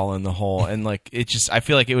things fall in the hole, and I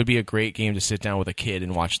feel like it would be a great game to sit down with a kid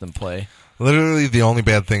and watch them play. Literally, the only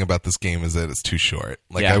bad thing about this game is that it's too short.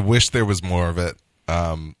 I wish there was more of it,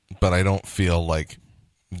 but I don't feel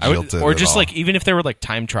jilted or just at all. even if there were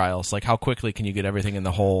time trials, how quickly can you get everything in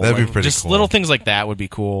the hole? That'd be pretty just cool. Little things like that would be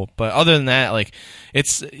cool. But other than that,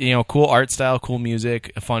 it's cool art style, cool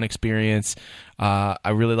music, a fun experience. I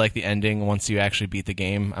really like the ending once you actually beat the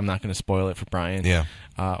game. I'm not going to spoil it for Brian,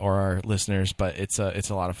 or our listeners, but it's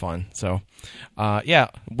a lot of fun. So,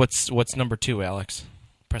 what's number 2, Alex?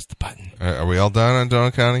 Press the button. Are we all done on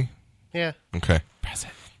Donut County? Yeah. Okay. Press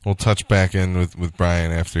it. We'll touch back in with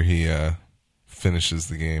Brian after he finishes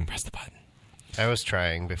the game. Press the button. I was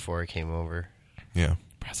trying before I came over. Yeah.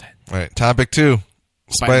 Press it. All right. Topic 2.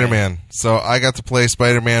 Spider-Man. So I got to play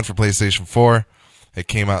Spider-Man for PlayStation 4. It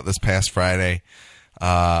came out this past Friday.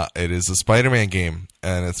 It is a Spider-Man game,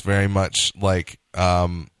 and it's very much like a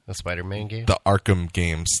Spider-Man game, the Arkham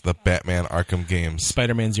games, the Batman Arkham games.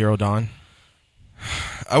 Spider-Man Zero Dawn.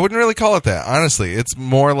 I wouldn't really call it that, honestly. It's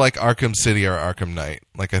more like Arkham City or Arkham Knight.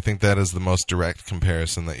 Like, I think that is the most direct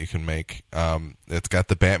comparison that you can make. It's got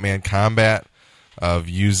the Batman combat of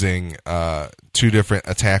using 2 different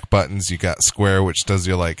attack buttons. You got square, which does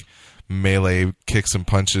your like melee kicks and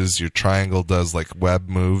punches. Your triangle does like web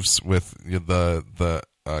moves with the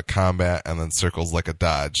combat, and then circles like a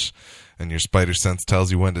dodge. And your spider sense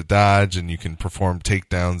tells you when to dodge, and you can perform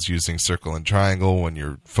takedowns using circle and triangle when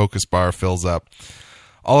your focus bar fills up.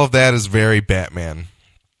 All of that is very Batman.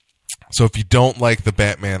 So if you don't like the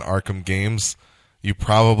Batman Arkham games, you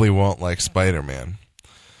probably won't like Spider-Man.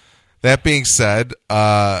 That being said,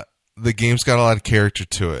 the game's got a lot of character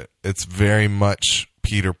to it. It's very much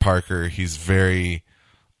Peter Parker. He's very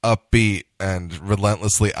upbeat and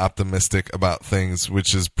relentlessly optimistic about things,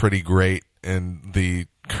 which is pretty great in the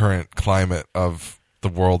current climate of the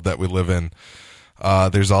world that we live in.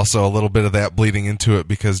 There's also a little bit of that bleeding into it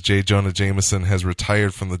because J. Jonah Jameson has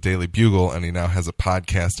retired from the Daily Bugle, and he now has a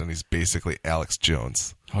podcast, and he's basically Alex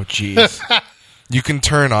Jones. Oh, jeez. You can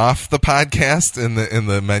turn off the podcast in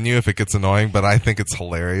the menu if it gets annoying, but I think it's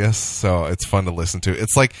hilarious, so it's fun to listen to.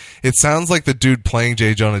 It sounds like the dude playing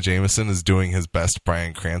J. Jonah Jameson is doing his best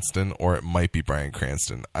Bryan Cranston, or it might be Bryan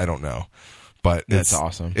Cranston. I don't know. But that's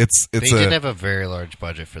awesome. They did have a very large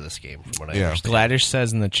budget for this game, from what I understand. Gladish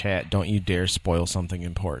says in the chat, "Don't you dare spoil something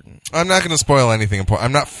important." I'm not going to spoil anything important.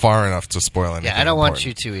 I'm not far enough to spoil anything. Yeah, I don't important. want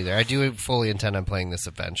you to either. I do fully intend on playing this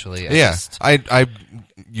eventually.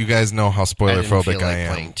 You guys know how spoiler phobic I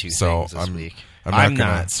am, so I'm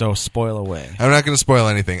not. So spoil away. I'm not going to spoil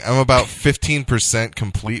anything. I'm about 15%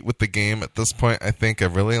 complete with the game at this point. I think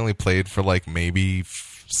I've really only played for like maybe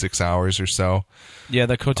 6 hours or so. Yeah,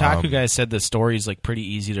 the Kotaku guy said the story is like pretty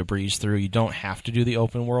easy to breeze through. You don't have to do the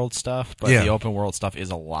open world stuff, but the open world stuff is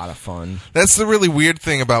a lot of fun. That's the really weird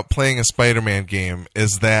thing about playing a Spider-Man game,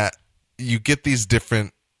 is that you get these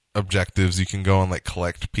different objectives. You can go and like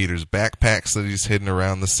collect Peter's backpacks that he's hidden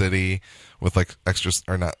around the city with like extra,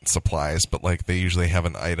 or not supplies, but like they usually have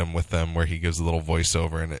an item with them where he gives a little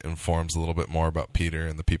voiceover and it informs a little bit more about Peter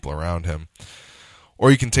and the people around him.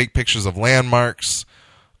 Or you can take pictures of landmarks,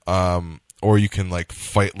 or you can like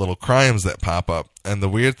fight little crimes that pop up. And the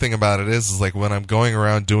weird thing about it is like when I'm going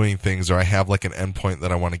around doing things, or I have like an endpoint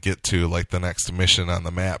that I want to get to, like the next mission on the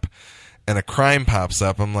map, and a crime pops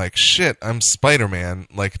up, I'm like, shit, I'm Spider-Man.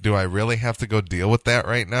 Like, do I really have to go deal with that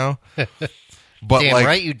right now? But damn like,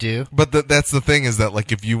 right you do. But that's the thing, is that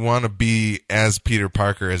like if you want to be as Peter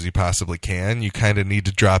Parker as you possibly can, you kind of need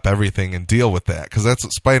to drop everything and deal with that, because that's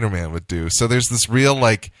what Spider-Man would do. So there's this real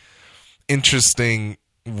like interesting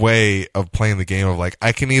way of playing the game of like,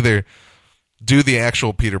 I can either do the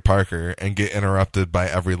actual Peter Parker and get interrupted by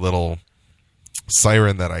every little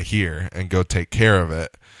siren that I hear and go take care of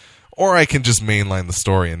it, or I can just mainline the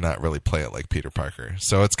story and not really play it like Peter Parker.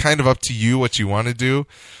 So it's kind of up to you what you want to do.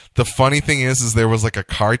 The funny thing is there was like a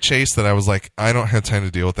car chase that I was like, I don't have time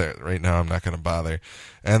to deal with that right now. I'm not going to bother.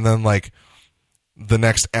 And then like the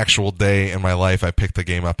next actual day in my life, I picked the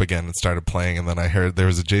game up again and started playing. And then I heard there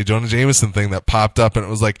was a J. Jonah Jameson thing that popped up, and it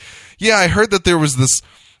was like, yeah, I heard that there was this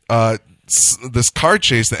car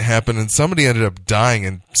chase that happened and somebody ended up dying,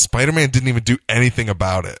 and Spider-Man didn't even do anything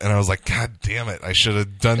about it. And I was like, God damn it, I should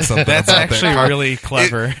have done something That's about actually that. really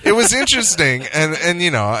clever. It was interesting, and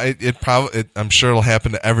you know, it probably, I'm sure it'll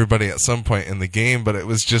happen to everybody at some point in the game, but it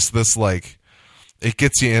was just this like, it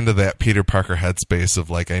gets you into that Peter Parker headspace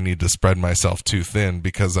of like, I need to spread myself too thin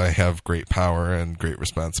because I have great power and great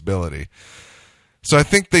responsibility. So I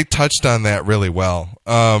think they touched on that really well.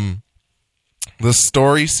 The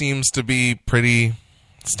story seems to be pretty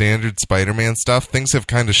standard Spider-Man stuff. Things have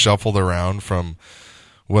kind of shuffled around from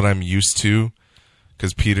what I'm used to,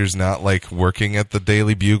 because Peter's not like working at the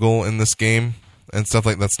Daily Bugle in this game and stuff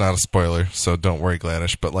like that's not a spoiler, so don't worry,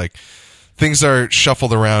 Gladish. But like, things are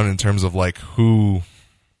shuffled around in terms of like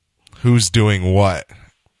who's doing what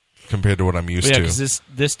compared to what I'm used to. Yeah, because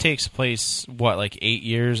this takes place what, like 8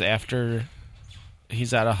 years after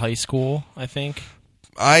he's out of high school, I think.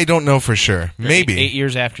 I don't know for sure. Maybe 8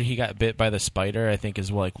 years after he got bit by the spider, I think,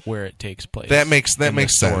 is like where it takes place. That makes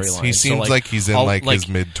sense. He seems like he's in like his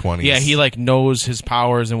mid-20s. Yeah, he like knows his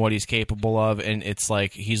powers and what he's capable of, and it's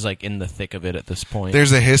like he's like in the thick of it at this point.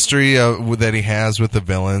 There's a history that he has with the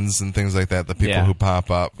villains and things like that. The people who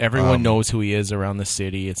pop up. Everyone knows who he is around the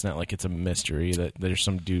city. It's not like it's a mystery that there's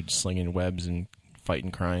some dude slinging webs and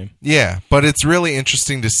fighting crime. Yeah, but it's really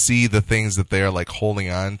interesting to see the things that they are like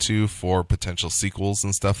holding on to for potential sequels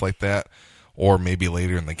and stuff like that, or maybe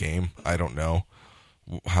later in the game. I don't know.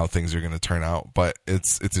 how things are going to turn out. But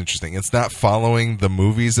it's interesting. It's not following the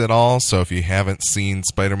movies at all. So if you haven't seen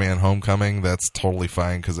Spider-Man Homecoming, that's totally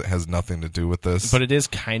fine because it has nothing to do with this. But it is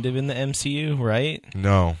kind of in the MCU, right?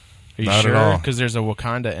 No, are you not sure? at all. Because there's a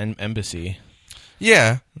Wakanda embassy.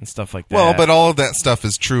 Yeah. And stuff like that. Well, but all of that stuff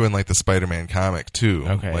is true in like the Spider-Man comic too.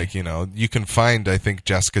 Okay. Like, you can find, I think,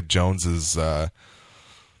 Jessica Jones's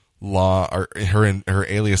law or her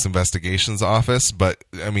alias investigations office, but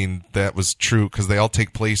I mean that was true because they all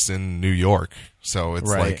take place in New York. So it's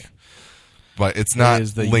like, but it's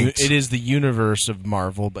not linked. It is the universe of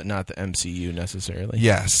Marvel, but not the MCU necessarily.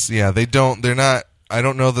 Yes. Yeah. They're not. I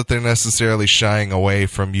don't know that they're necessarily shying away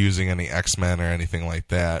from using any X-Men or anything like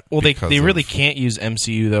that. Well, they really can't use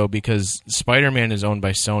MCU, though, because Spider-Man is owned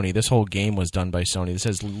by Sony. This whole game was done by Sony. This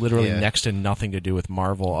has literally next to nothing to do with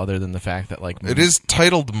Marvel other than the fact that, like... It is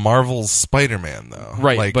titled Marvel's Spider-Man, though.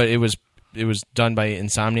 Right, like, but it was done by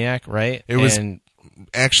Insomniac, right? It was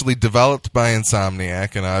actually developed by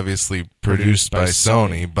Insomniac and obviously produced by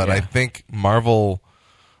Sony, but I think the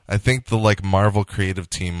Marvel creative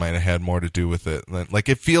team might have had more to do with it. Like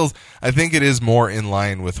I think it is more in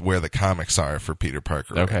line with where the comics are for Peter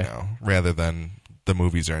Parker right now, rather than the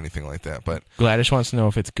movies or anything like that. But Gladys wants to know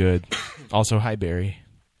if it's good. Also, hi Barry.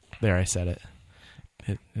 There, I said it.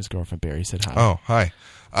 His girlfriend Barry said hi. Oh, hi.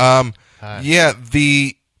 Hi. Yeah,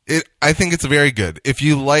 I think it's very good. If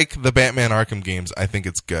you like the Batman Arkham games, I think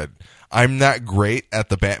it's good. I'm not great at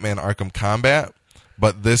the Batman Arkham combat,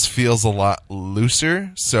 but this feels a lot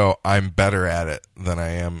looser, so I'm better at it than I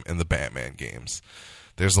am in the Batman games.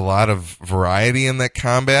 There's a lot of variety in that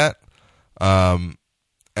combat, and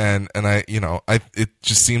it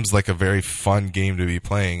just seems like a very fun game to be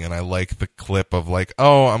playing. And I like the clip of like,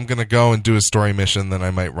 oh, I'm gonna go and do a story mission, then I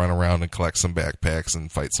might run around and collect some backpacks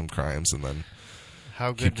and fight some crimes, and then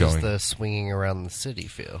how good does the swinging around the city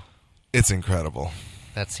feel? It's incredible.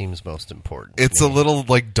 That seems most important. It's a little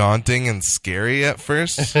like daunting and scary at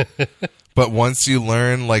first, but once you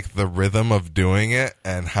learn like the rhythm of doing it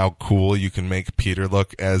and how cool you can make Peter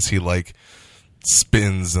look as he like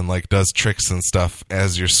spins and like does tricks and stuff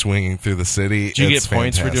as you're swinging through the city. Do you get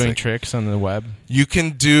points fantastic. for doing tricks on the web? You can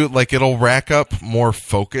do like it'll rack up more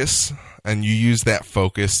focus, and you use that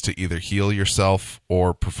focus to either heal yourself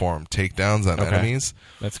or perform takedowns on enemies.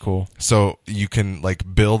 That's cool. So you can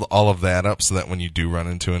like build all of that up so that when you do run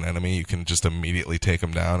into an enemy, you can just immediately take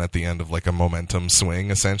them down at the end of like a momentum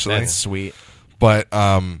swing, essentially. That's sweet. But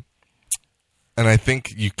and I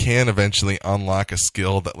think you can eventually unlock a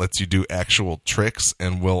skill that lets you do actual tricks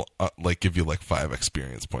and will like give you like 5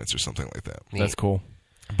 experience points or something like that. That's cool.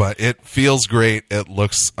 But it feels great. It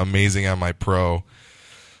looks amazing on my Pro.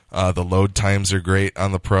 The load times are great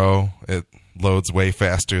on the Pro. It loads way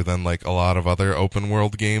faster than like a lot of other open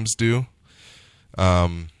world games do.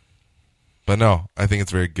 But no, I think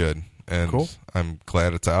it's very good, and cool. I'm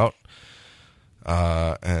glad it's out.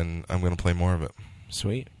 And I'm going to play more of it.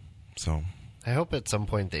 Sweet. So I hope at some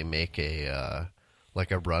point they make a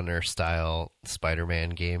like a runner style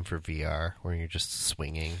Spider-Man game for VR where you're just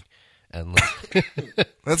swinging and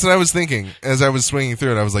that's what I was thinking as I was swinging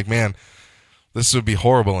through it. I was like, man, this would be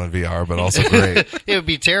horrible in VR, but also great. It would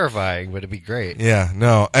be terrifying, but it'd be great. Yeah,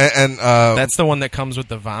 no. And that's the one that comes with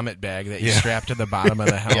the vomit bag that you strap to the bottom of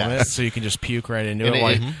the helmet so you can just puke right into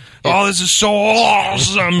it. Oh, this is so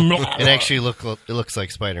awesome. It actually looks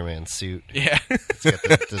like Spider-Man's suit. Yeah. It's got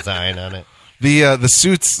the design on it. The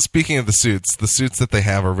suits, speaking of the suits that they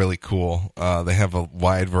have are really cool. They have a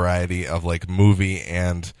wide variety of like movie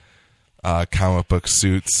and comic book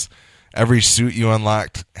suits. Every suit you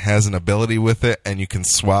unlocked has an ability with it, and you can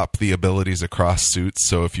swap the abilities across suits.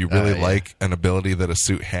 So if you really like an ability that a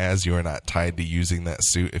suit has, you are not tied to using that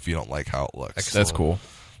suit if you don't like how it looks. Excellent. That's cool.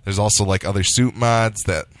 There's also like other suit mods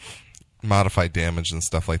that modify damage and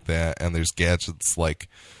stuff like that, and there's gadgets like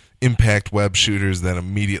impact web shooters that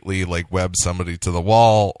immediately like web somebody to the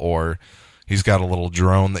wall, or he's got a little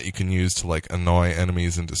drone that you can use to like annoy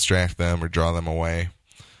enemies and distract them or draw them away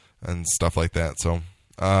and stuff like that. So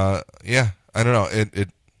yeah, I don't know. It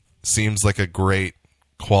seems like a great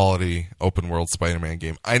quality open world Spider-Man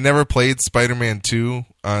game. I never played Spider-Man 2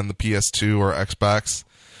 on the PS2 or Xbox.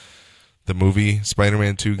 The movie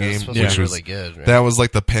Spider-Man 2 game, which was really good. Right? That was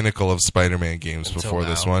like the pinnacle of Spider-Man games Until before now.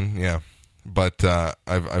 This one. Yeah. But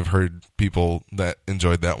I've heard people that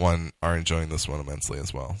enjoyed that one are enjoying this one immensely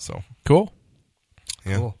as well. So cool.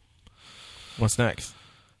 Yeah. Cool. What's next?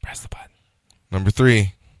 Press the button. Number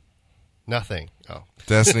 3. Nothing. Oh.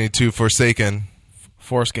 Destiny 2 Forsaken.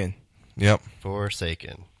 Foreskin. Yep.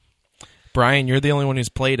 Forsaken. Brian, you're the only one who's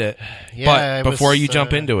played it. Yeah, but before you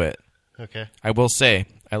jump into it, okay, I will say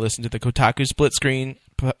I listened to the Kotaku Split Screen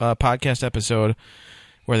podcast episode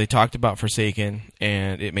where they talked about Forsaken,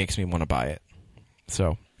 and it makes me want to buy it.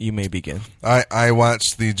 So you may begin. I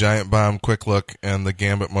watched the Giant Bomb quick look, and the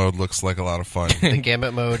Gambit mode looks like a lot of fun. The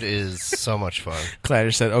Gambit mode is so much fun.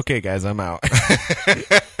 Gladish said, "Okay, guys, I'm out."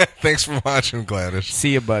 Thanks for watching, Gladish.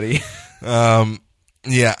 See you, buddy.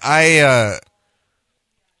 Yeah, I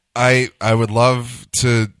would love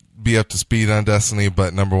to be up to speed on Destiny,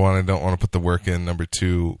 but number one, I don't want to put the work in. Number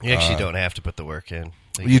two, You actually don't have to put the work in.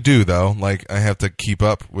 you do though. Like, I have to keep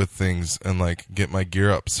up with things and like get my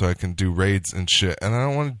gear up so I can do raids and shit. And I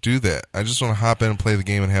don't want to do that. I just want to hop in and play the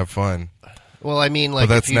game and have fun. Well, I mean, like,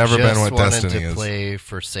 But that's if you never just been what wanted Destiny to is. play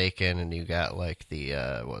Forsaken and you got like the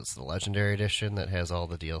what's the Legendary Edition that has all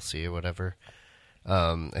the DLC or whatever.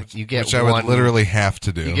 You get Which I would literally have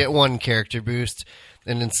to do. You get one character boost,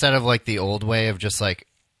 and instead of like the old way of just like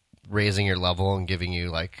raising your level and giving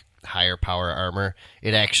you like higher power armor,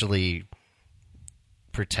 it actually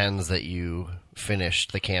pretends that you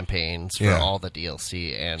finished the campaigns for all the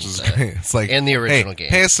DLC and it's like, and the original hey, game.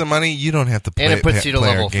 pay us some money, you don't have to play. And it puts you to play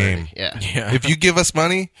level our game. 30. Yeah. Yeah. If you give us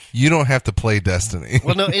money, you don't have to play Destiny.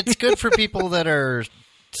 Well, no, it's good for people that are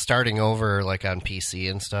starting over, like on PC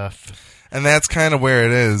and stuff. And that's kind of where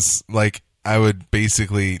it is. Like, I would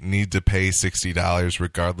basically need to pay $60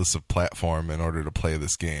 regardless of platform in order to play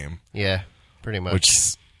this game, Yeah, pretty much. which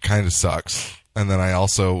kind of sucks. And then I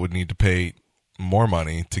also would need to pay more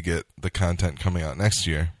money to get the content coming out next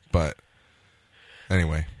year. But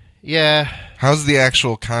anyway, yeah, how's the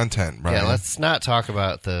actual content, Brian? yeah. Let's not talk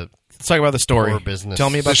about the Let's talk about the story. core business. Tell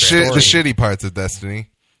me about the the story. shitty parts of Destiny.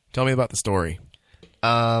 Tell me about the story.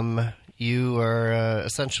 You are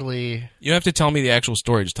essentially You don't have to tell me the actual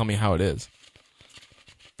story. Just tell me how it is.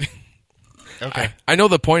 okay. I know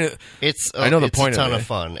the point. I know it's point a ton of of it.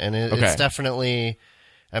 fun, and Okay. it's definitely.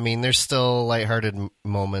 I mean, there's still lighthearted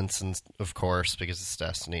moments, and of course, because it's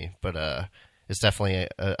Destiny, but it's definitely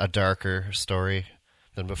a darker story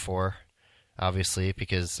than before. Obviously,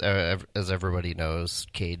 because as everybody knows,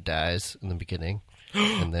 Cade dies in the beginning,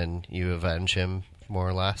 and then you avenge him more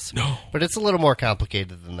or less. No. But it's a little more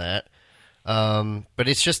complicated than that. But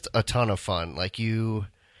it's just a ton of fun. Like you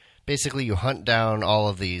hunt down all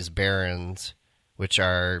of these barons, which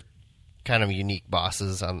are kind of unique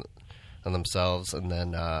bosses on themselves, and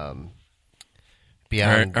then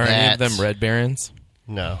beyond Are that, any of them Red Barons?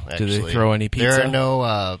 No, Do actually, they throw any pizza? There are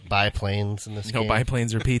no biplanes in this No game.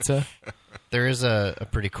 biplanes or pizza? There is a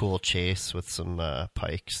pretty cool chase with some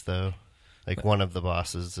pikes, though. Like one of the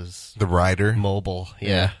bosses is The rider. mobile.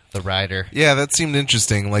 Yeah, the rider. Yeah, that seemed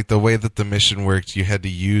interesting. Like the way that the mission worked, you had to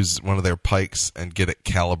use one of their pikes and get it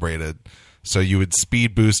calibrated. So you would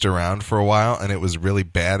speed boost around for a while, and it was really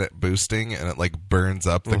bad at boosting, and it like burns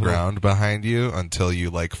up the ground behind you until you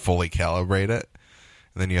like fully calibrate it.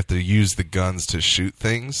 And then you have to use the guns to shoot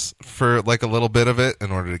things for like a little bit of it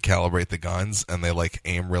in order to calibrate the guns, and they like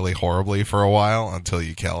aim really horribly for a while until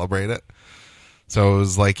you calibrate it. So it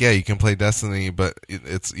was like, yeah, you can play Destiny, but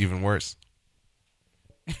it's even worse.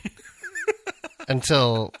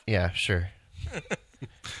 Until, yeah, sure.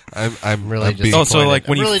 I'm really I'm just- being- Oh, so like I'm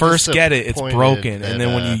when you really first get it, it's disappointed broken, that, and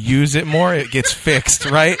then when you use it more, it gets fixed,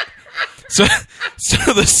 right? So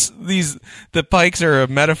the pikes are a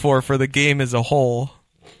metaphor for the game as a whole.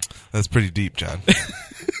 That's pretty deep, John.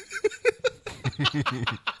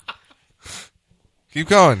 Keep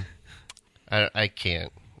going. I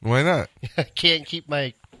can't. Why not? I can't keep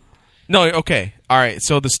my. No, okay, all right.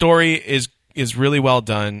 So the story is really well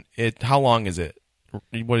done. How long is it?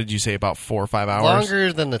 What did you say? About 4 or 5 hours?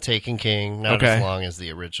 Longer than the Taken King, not Okay. as long as the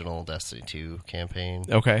original Destiny 2 campaign.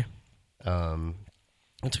 Okay.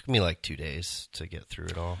 It took me like 2 days to get through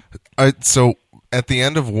it all. So at the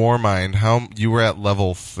end of Warmind, how you were at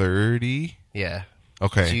level 30? Yeah.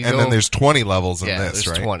 Okay, So you and go- then there's 20 levels in Yeah, this,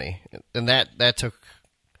 there's right? 20. And that took,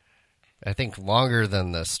 I think, longer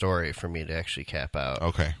than the story for me to actually cap out,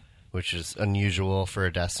 Okay. which is unusual for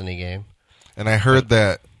a Destiny game. And I heard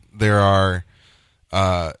that there are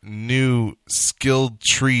new skilled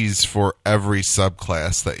trees for every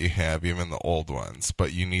subclass that you have, even the old ones,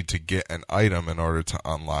 but you need to get an item in order to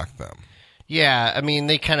unlock them. Yeah, I mean,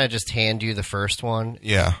 they kind of just hand you the first one.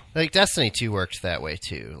 Yeah. Like, Destiny 2 worked that way,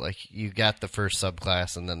 too. Like, you got the first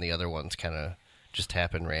subclass, and then the other ones kind of just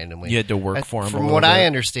happen randomly. You had to work for 'em a From little what I bit.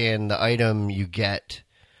 understand, the item you get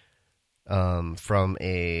from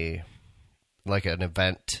an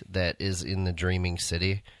event that is in the Dreaming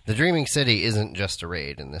City. The Dreaming City isn't just a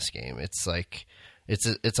raid in this game. It's like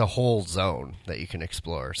it's a whole zone that you can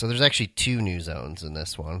explore. So there's actually 2 new zones in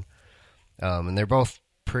this one, and they're both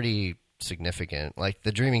pretty significant. Like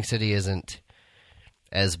the Dreaming City isn't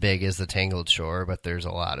as big as the Tangled Shore, but there's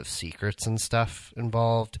a lot of secrets and stuff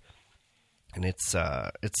involved. and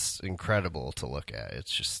it's incredible to look at.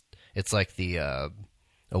 It's like the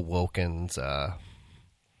Awoken's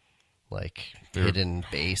like hidden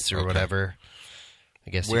base or whatever. I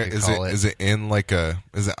guess you could call it. Is it in like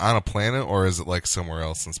is it on a planet or is it like somewhere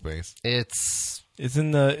else in space? It's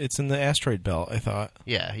in the asteroid belt, I thought.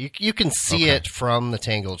 Yeah, you can see it from the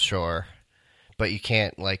Tangled Shore, but you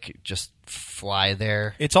can't like just fly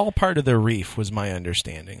there. It's all part of the reef, was my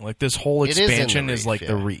understanding. Like this whole expansion is like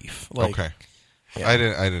the reef. Like, okay, yeah. I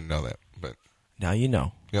didn't know that, but now you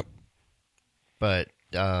know. Yep. But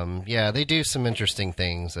yeah, they do some interesting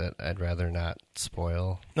things that I'd rather not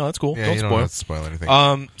spoil. No, that's cool. Yeah, don't you spoil. don't have to spoil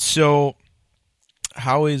anything. So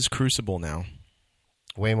how is Crucible now?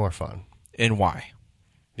 Way more fun. And why?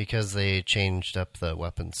 Because they changed up the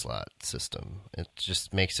weapon slot system. It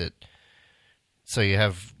just makes it so you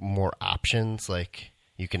have more options. Like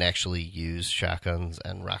you can actually use shotguns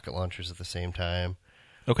and rocket launchers at the same time.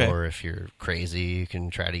 Okay. Or if you're crazy, you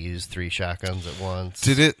can try to use 3 shotguns at once.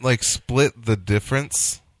 Did it like split the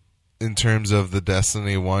difference in terms of the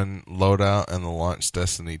Destiny 1 loadout and the launch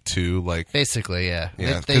Destiny 2? Like basically, yeah.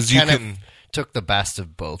 Yeah, they because you kind can. of took the best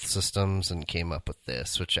of both systems and came up with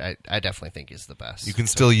this, which I definitely think is the best. You can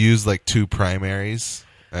still use like 2 primaries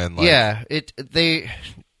and like, yeah,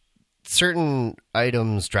 certain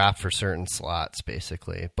items drop for certain slots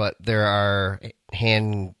basically, but there are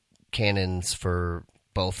hand cannons for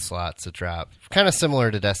both slots that drop, kind of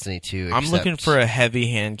similar to Destiny 2. I'm looking for a heavy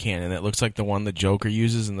hand cannon that looks like the one the Joker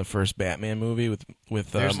uses in the first Batman movie with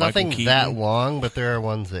There's Michael nothing Keaton. that long, but there are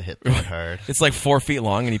ones that hit that hard. It's like 4 feet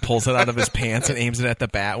long, and he pulls it out of his pants and aims it at the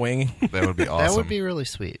Batwing. that would be awesome. That would be really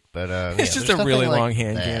sweet, but It's just a really long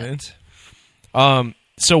hand cannon. cannon.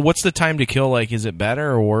 So what's the time to kill like? Is it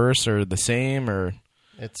better or worse or the same or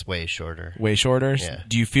It's way shorter. way shorter? Yeah.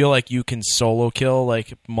 Do you feel like you can solo kill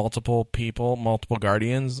like multiple people, multiple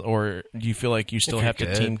guardians, or do you feel like you still If you have to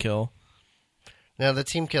could. team kill? Now, the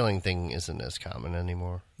team killing thing isn't as common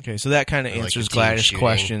anymore. Okay, so that kind of Or like answers the team Gladys' shooting.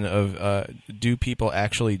 question of do people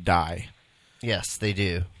actually die? Yes, they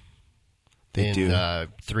do. They do.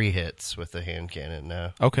 3 hits with the hand cannon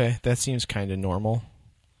now. Okay, that seems kind of normal.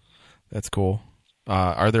 That's cool.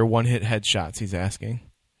 Are there one-hit headshots, he's asking?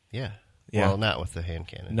 Yeah. Yeah. Well, not with the hand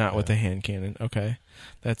cannon. Not with the hand cannon. Okay.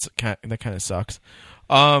 That kind of sucks.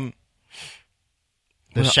 The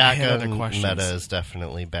Well, I had other shotgun questions. meta is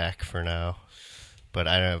definitely back for now, but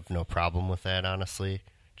I have no problem with that, honestly.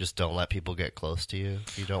 Just don't let people get close to you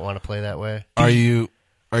if you don't want to play that way. Are you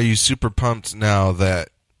super pumped now that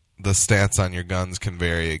the stats on your guns can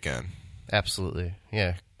vary again? Absolutely.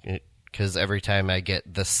 Yeah. Because every time I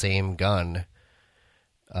get the same gun,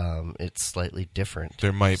 it's slightly different.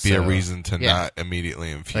 There might be a reason to yeah. not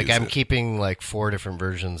immediately infuse Like I'm it. keeping like 4 different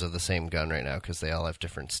versions of the same gun right now because they all have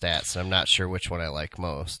different stats, and I'm not sure which one I like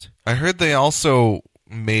most. I heard they also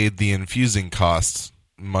made the infusing costs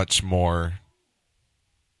much more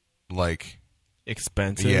like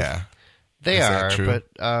Expensive. yeah. They Is are, that true?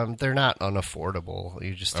 but they're not unaffordable.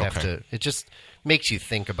 You just have Okay. to. It just makes you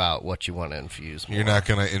think about what you want to infuse more. You're not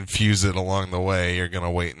going to infuse it along the way. You're going to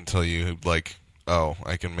wait until you like, oh,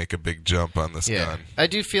 I can make a big jump on this Yeah, gun. I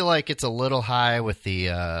do feel like it's a little high with the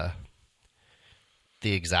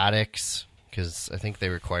exotics because I think they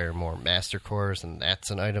require more master cores, and that's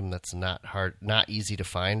an item that's not easy to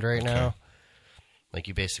find right now. Like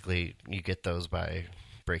you get those by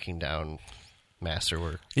breaking down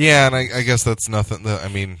masterwork. Yeah, and I guess that's nothing. I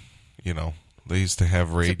mean, you know, they used to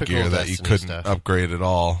have raid Typical gear that you Destiny couldn't stuff. upgrade at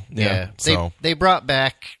all. Yeah. So They brought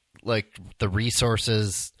back like the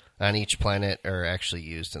resources on each planet are actually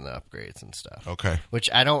used in the upgrades and stuff. okay, Which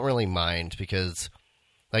I don't really mind because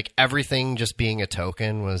like everything just being a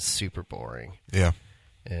token was super boring. yeah.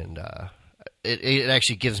 And it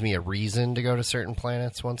actually gives me a reason to go to certain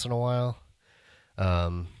planets once in a while.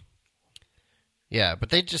 Yeah, but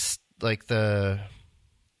they just like they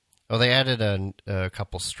added a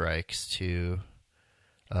couple strikes too.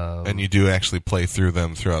 And you do actually play through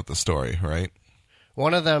them throughout the story, right?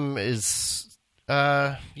 One of them is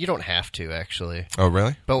you don't have to actually, Oh,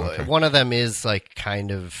 really? but Okay. one of them is like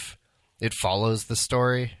kind of it follows the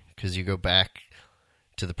story because you go back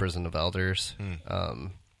to the Prison of Elders.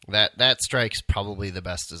 That strike's probably the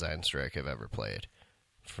best design strike I've ever played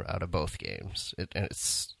out of both games.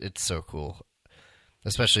 It's so cool,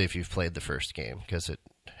 especially if you've played the first game because it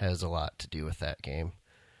has a lot to do with that game.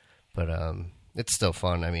 But it's still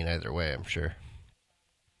fun. I mean, either way, I'm sure.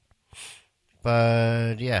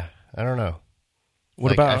 But yeah, I don't know.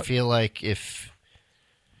 What about I feel like if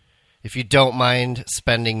you don't mind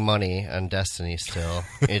spending money on Destiny still,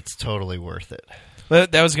 it's totally worth it.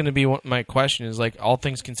 That was going to be my question. Is like all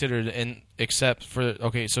things considered, and except for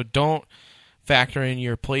so don't factor in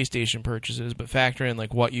your PlayStation purchases, but factor in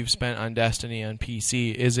like what you've spent on Destiny on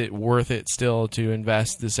PC, is it worth it still to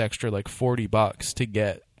invest this extra like $40 to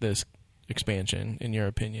get this expansion, in your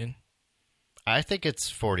opinion? I think it's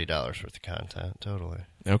 $40 worth of content, totally.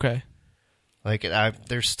 Okay. Like,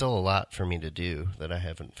 there's still a lot for me to do that I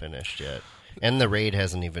haven't finished yet. And the raid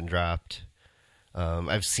hasn't even dropped.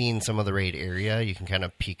 I've seen some of the raid area. You can kind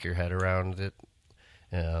of peek your head around it.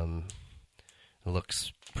 It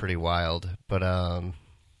looks pretty wild. But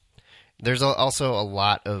there's also a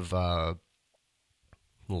lot of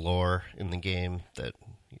lore in the game that...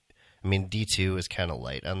 I mean, D2 is kind of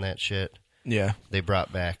light on that shit. Yeah. They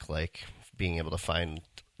brought back, like, being able to find,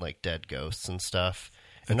 like, dead ghosts and stuff.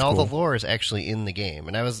 And That's all cool. the lore is actually in the game.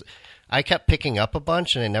 And I kept picking up a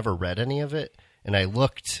bunch, and I never read any of it. And I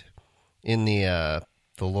looked in the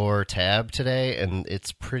lore tab today, and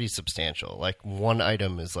it's pretty substantial. Like, one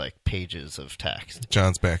item is like pages of text.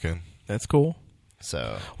 John's back in. That's cool.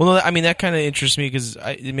 So, Well, no, I mean, that kind of interests me because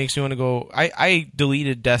it makes me want to go... I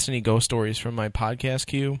deleted Destiny Ghost Stories from my podcast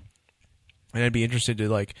queue, and I'd be interested to,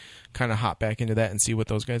 like, kind of hop back into that and see what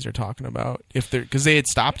those guys are talking about. Because they had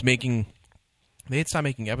stopped making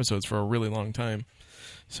episodes for a really long time.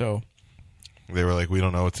 So... They were like, we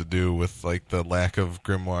don't know what to do with like the lack of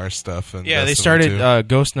Grimoire stuff. And Yeah, they Destiny started 2.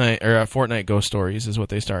 Ghost Night or Fortnite Ghost Stories is what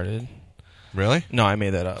they started. Really? No, I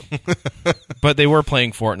made that up. But they were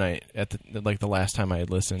playing Fortnite at the last time I had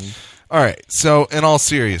listened. All right. So, in all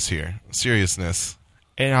seriousness,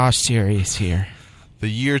 In all serious here. the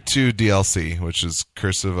Year 2 DLC, which is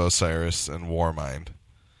Curse of Osiris and Warmind,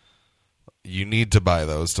 you need to buy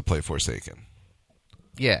those to play Forsaken.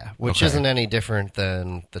 yeah, which Okay. isn't any different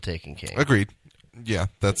than the Taken King. Agreed. Yeah,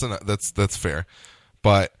 that's fair.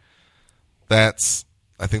 But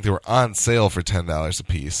I think they were on sale for $10 a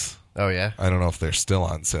piece. Oh, yeah? I don't know if they're still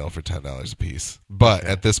on sale for $10 a piece. But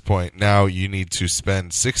at this point, now you need to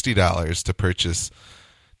spend $60 to purchase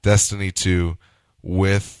Destiny 2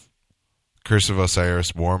 with Curse of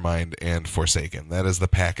Osiris, Warmind, and Forsaken. That is the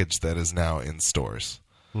package that is now in stores.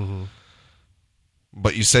 Mm-hmm.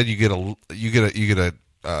 But you said you get a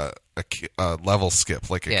level skip,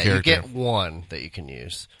 like a Yeah, character. you get one that you can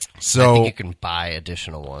use. I So think you can buy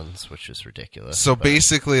additional ones, which is ridiculous. So but-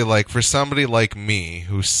 basically, like, for somebody like me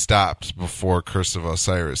who stopped before Curse of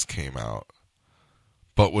Osiris came out,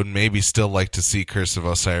 but would maybe still like to see Curse of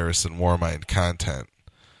Osiris and Warmind content,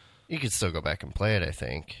 you could still go back and play it, I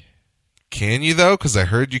think. can you though? Because I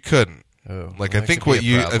heard you couldn't. Oh, Like, well, I think that could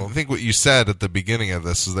be a I problem. think what you said at the beginning of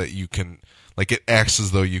this is that you can, like, it acts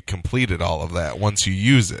as though you completed all of that once you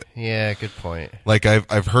use it. Yeah, good point. Like,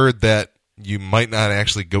 I've heard that you might not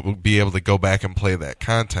actually be able to go back and play that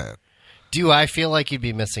content. Do I feel like you'd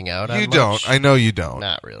be missing out on You much? don't. I know you don't.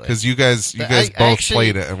 Not really. Because you guys I both actually-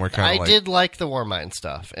 played it and were kind I of like... did like the Warmind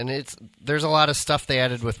stuff, and there's a lot of stuff they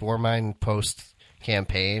added with Warmind post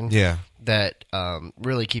campaign. Yeah. That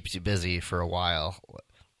really keeps you busy for a while.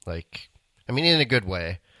 Like, I mean, in a good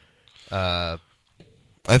way. I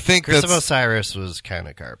think Curse of that's... Osiris was kind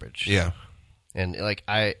of garbage. Yeah. And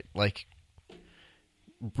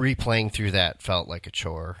replaying through that felt like a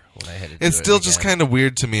chore when I had to do It's it still just again. kind of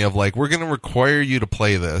weird to me of like, we're going to require you to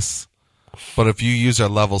play this, but if you use our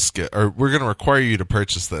level skip, or we're going to require you to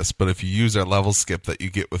purchase this, but if you use our level skip that you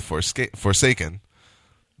get with Forsaken,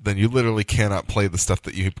 then you literally cannot play the stuff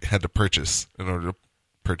that you had to purchase in order to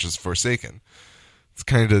purchase Forsaken. It's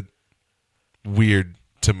kind of weird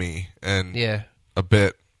to me and Yeah. a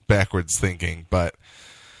bit backwards thinking, but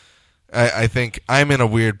I think I'm in a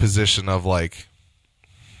weird position of like,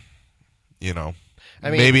 you know, I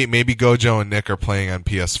mean- maybe Gojo and Nick are playing on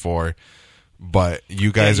PS4, but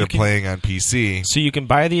you guys you are can- playing on PC. So you can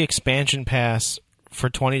buy the expansion pass for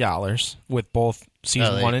 $20 with both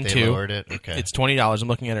season Oh, 1 and they 2. lowered it? Okay. It's $20. I'm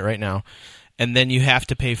looking at it right now. And then you have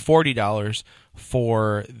to pay $40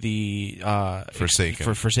 for the Forsaken.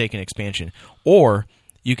 for Forsaken expansion. Or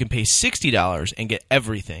you can pay $60 and get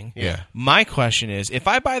everything. Yeah. My question is, if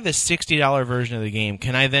I buy the $60 version of the game,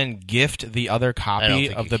 can I then gift the other I don't copy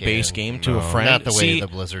think of you the can. base game to a No. friend? Not the way See, the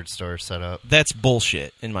Blizzard store is set up. that's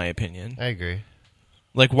bullshit, in my opinion. I agree.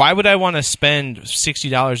 Like, why would I want to spend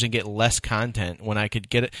 $60 and get less content when I could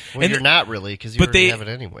get it? Well, And you're not really, because you already have it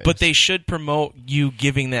anyways. But they should promote you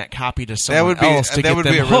giving that copy to That someone would be else to that get would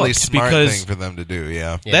them be a really hooked, smart because thing for them to do.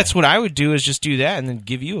 Yeah. Yeah. that's what I would do, is just do that and then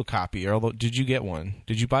give you a copy. Or did you get one?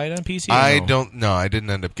 Did you buy it on PC? or I no? don't know. I didn't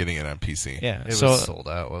end up getting it on PC. Yeah. It so was sold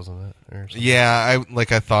out, wasn't it? Or something? Yeah,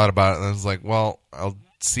 I thought about it and I was like, well, I'll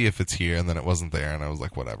see if it's here, and then it wasn't there, and I was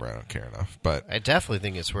like, whatever, I don't care enough. But I definitely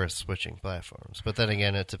think it's worth switching platforms. But then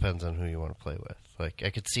again, it depends on who you want to play with. Like,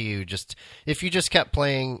 I could see you if you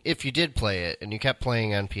did play it and you kept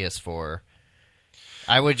playing on PS4,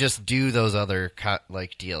 I would just do those other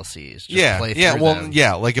like DLCs. Just play through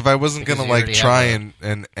them. Like if I wasn't Because gonna you like already try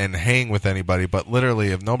have and hang with anybody, but literally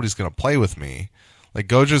if nobody's gonna play with me, like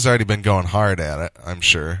Gojo's already been going hard at it, I'm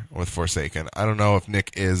sure, with Forsaken. I don't know if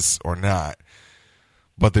Nick is or not,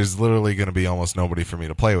 but there's literally gonna be almost nobody for me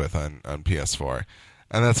to play with on PS4.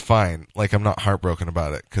 And that's fine. Like, I'm not heartbroken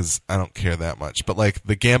about it because I don't care that much. But, like,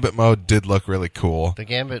 the Gambit mode did look really cool. The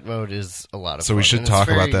Gambit mode is a lot of fun. So we should talk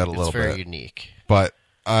about that a little bit. It's very unique. But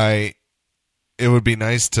it would be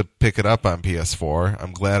nice to pick it up on PS4.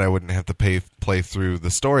 I'm glad I wouldn't have to play through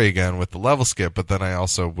the story again with the level skip, but then I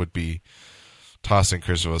also would be tossing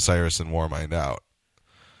Curse of Osiris and Warmind out.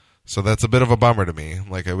 So that's a bit of a bummer to me.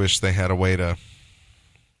 Like, I wish they had a way to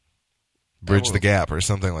bridge the gap or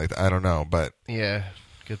something like that. I don't know, but... Yeah,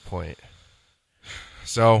 good point.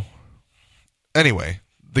 So, anyway,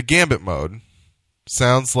 the Gambit mode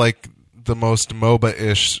sounds like the most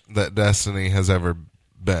MOBA-ish that Destiny has ever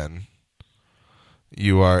been.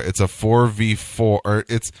 It's a 4v4, or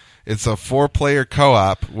it's a 4-player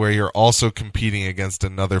co-op where you're also competing against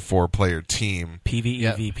another 4-player team.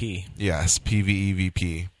 PvEVP. Yes,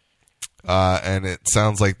 PvEVP. And it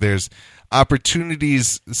sounds like there's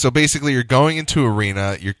opportunities. So basically you're going into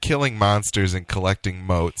arena, you're killing monsters and collecting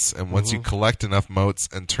motes, and once you collect enough motes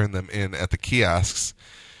and turn them in at the kiosks,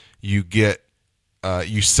 you get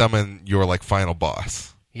you summon your like final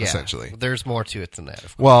boss, essentially. There's more to it than that,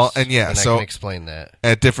 of course. Well, and so I can explain that.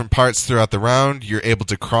 At different parts throughout the round, you're able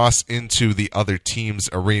to cross into the other team's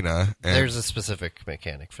arena. And there's a specific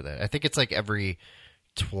mechanic for that. I think it's like every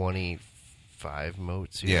 25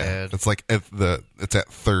 motes you add. It's like it's at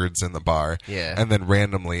thirds in the bar. Yeah. And then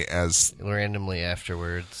randomly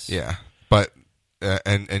afterwards. Yeah. But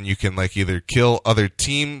and you can like either kill other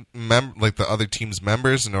the other team's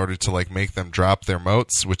members in order to like make them drop their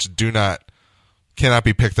motes, which cannot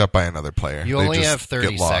be picked up by another player. You They only just have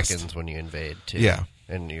 30 get lost. seconds when you invade too. Yeah.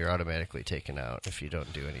 And you're automatically taken out if you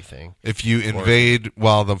don't do anything. If you invade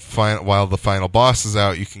while the final boss is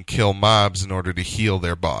out, you can kill mobs in order to heal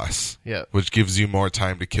their boss. Yeah. Which gives you more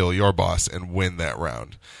time to kill your boss and win that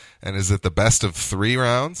round. And is it the best of 3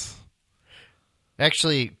 rounds?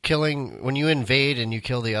 Actually, when you invade and you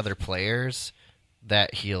kill the other players,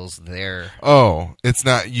 that heals their... Oh, it's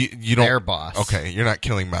not... You don't... Their boss. Okay, you're not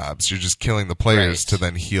killing mobs. You're just killing the players to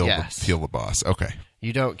then heal the boss. Okay.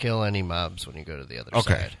 You don't kill any mobs when you go to the other side.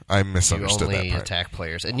 Okay, I misunderstood that part. You only attack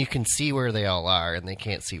players, and you can see where they all are, and they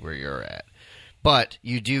can't see where you're at. But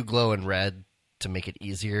you do glow in red to make it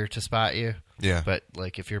easier to spot you. Yeah. But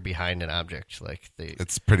like if you're behind an object, like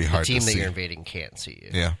it's pretty hard to see. The team that you're invading can't see you.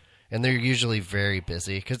 Yeah. And they're usually very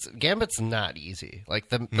busy because Gambit's not easy. Like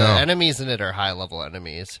the enemies in it are high level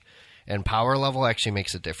enemies, and power level actually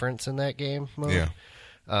makes a difference in that game mode. Yeah.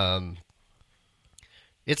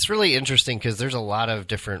 It's really interesting because there's a lot of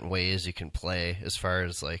different ways you can play as far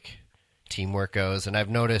as like teamwork goes, and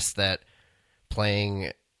I've noticed that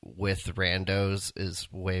playing with randos is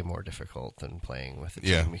way more difficult than playing with a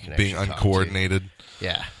team you can being uncoordinated.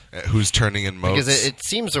 Yeah. Who's turning in motes. Because it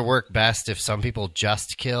seems to work best if some people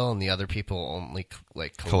just kill and the other people only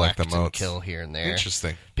like collect the and motes. kill here and there.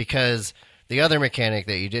 Interesting. Because the other mechanic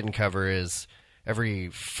that you didn't cover is every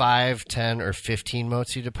 5, 10, or 15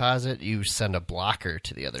 motes you deposit, you send a blocker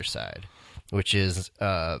to the other side, which is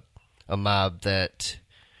a mob that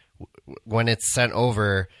when it's sent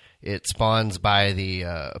over, it spawns by the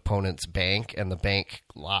opponent's bank, and the bank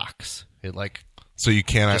locks. It so you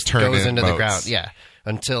cannot just turn goes in into motes. the ground,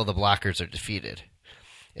 until the blockers are defeated.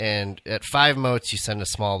 And at 5 motes, you send a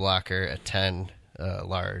small blocker. At 10, a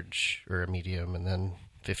large or a medium, and then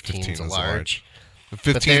 15 is a large.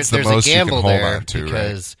 15 is the most you can hold on to,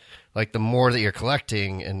 because like the more that you're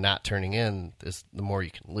collecting and not turning in, is the more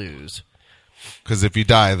you can lose. Because if you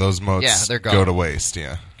die, those motes they're gone. go to waste.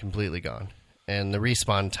 Yeah, completely gone. And the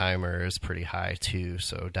respawn timer is pretty high too,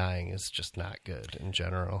 so dying is just not good in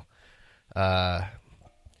general.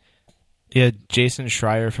 Jason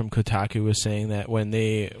Schreier from Kotaku was saying that when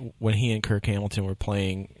he and Kirk Hamilton were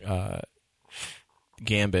playing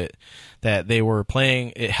Gambit, that they were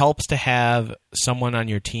playing. It helps to have someone on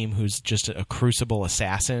your team who's just a crucible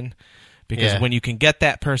assassin, because when you can get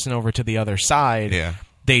that person over to the other side,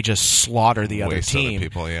 they just slaughter the other team. Other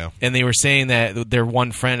people, And they were saying that their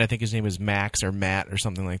one friend, I think his name was Max or Matt or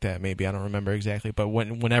something like that. Maybe, I don't remember exactly. But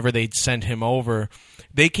whenever they'd send him over,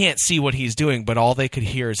 they can't see what he's doing, but all they could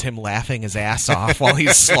hear is him laughing his ass off while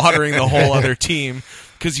he's slaughtering the whole other team,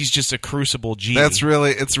 because he's just a crucible genie.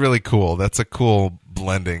 It's really cool. That's a cool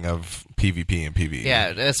blending of PvP and PvE.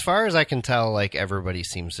 Yeah, as far as I can tell, like everybody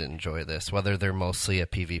seems to enjoy this, whether they're mostly a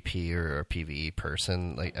PvP or a PvE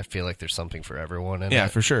person. Like I feel like there's something for everyone in it. Yeah,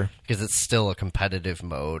 for sure. Because it's still a competitive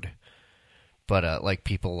mode. But like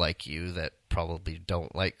people like you that probably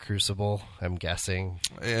don't like Crucible, I'm guessing.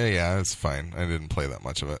 Yeah, it's fine. I didn't play that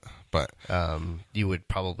much of it, but you would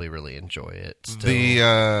probably really enjoy it. Still.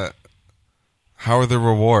 The how are the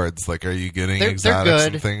rewards? Like, are you getting exotics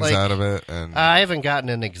and things like, out of it? And I haven't gotten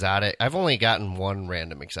an exotic. I've only gotten one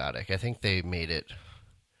random exotic. I think they made it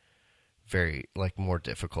very more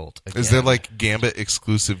difficult. Again. Is there like Gambit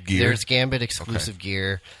exclusive gear? There's Gambit exclusive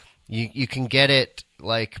gear. You can get it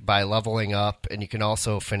like by leveling up, and you can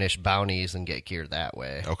also finish bounties and get gear that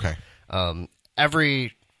way. Okay.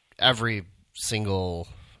 Every single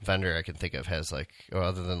vendor I can think of has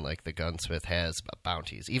other than like the Gunsmith has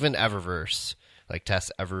bounties. Even Eververse, like Tess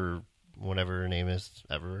whatever her name is,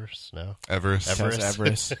 Eververse. No,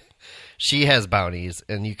 Everest. She has bounties,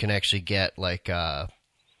 and you can actually get like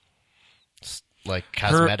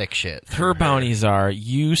cosmetic shit. Her bounties are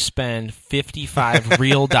you spend $55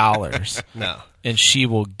 real dollars. No. And she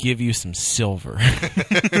will give you some silver.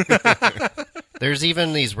 There's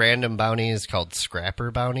even these random bounties called scrapper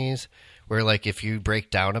bounties, where like if you break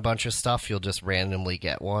down a bunch of stuff, you'll just randomly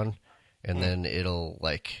get one, and then it'll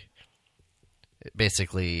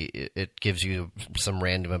basically it gives you some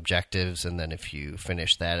random objectives, and then if you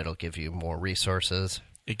finish that, it'll give you more resources.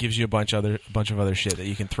 It gives you a bunch of other shit that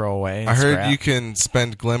you can throw away. I heard you can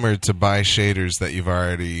spend Glimmer to buy shaders that you've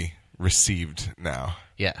already received now.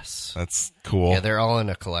 Yes. That's cool. Yeah, they're all in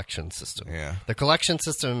a collection system. Yeah. The collection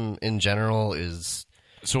system in general is...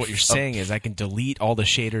 So what you're saying is I can delete all the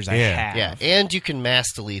shaders I have. Yeah, and you can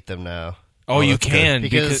mass delete them now. Oh, you can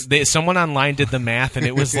good. because someone online did the math, and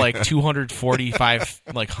it was like 245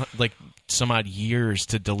 like some odd years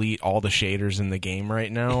to delete all the shaders in the game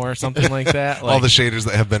right now, or something like that. All the shaders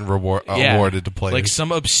that have been awarded to players, like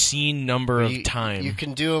some obscene number of time. You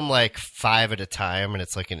can do them like 5 at a time, and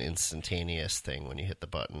it's like an instantaneous thing when you hit the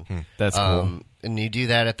button. That's cool. And you do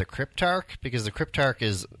that at the Cryptarch, because the Cryptarch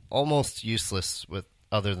is almost useless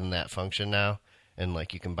other than that function now. And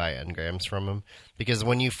like you can buy engrams from them, because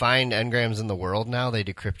when you find engrams in the world now, they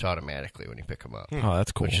decrypt automatically when you pick them up. Oh,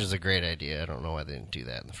 that's cool. Which is a great idea. I don't know why they didn't do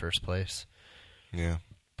that in the first place. Yeah,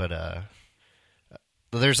 but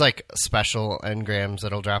there's like special engrams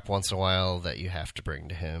that'll drop once in a while that you have to bring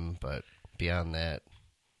to him. But beyond that,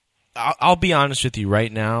 I'll be honest with you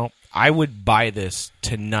right now. I would buy this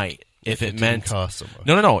tonight if it meant cost so much.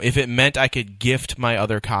 No. If it meant I could gift my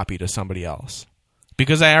other copy to somebody else.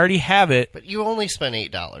 Because I already have it. But you only spent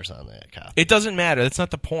 $8 on that copy. It doesn't matter. That's not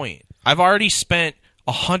the point. I've already spent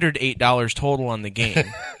 $108 total on the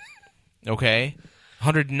game. Okay?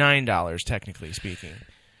 $109, technically speaking.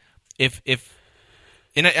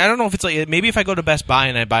 And I don't know if it's like, maybe if I go to Best Buy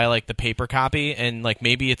and I buy like the paper copy, and like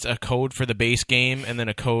maybe it's a code for the base game and then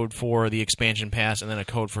a code for the expansion pass and then a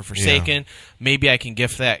code for Forsaken. Yeah. Maybe I can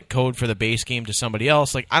gift that code for the base game to somebody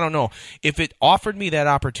else. Like, I don't know. If it offered me that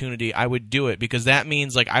opportunity, I would do it, because that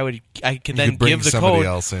means like I could then give the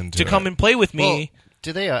code to come and play with me. Well,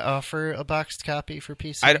 do they offer a boxed copy for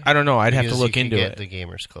PC? I don't know. I'd have to look into it. You can get the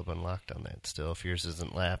Gamers Club unlocked on that still if yours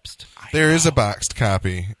isn't lapsed. There is a boxed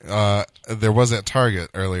copy. There was at Target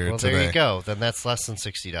earlier today. Well, there you go. Then that's less than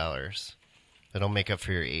 $60. It'll make up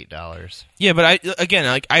for your $8. Yeah, but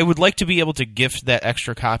I would like to be able to gift that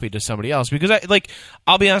extra copy to somebody else, because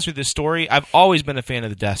I'll be honest with this story. I've always been a fan of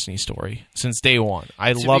the Destiny story since day one.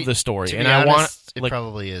 I love the story, and I want. It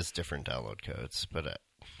probably is different download codes, but.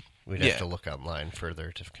 We'd have to look online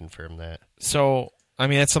further to confirm that. So, I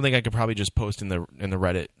mean, that's something I could probably just post in the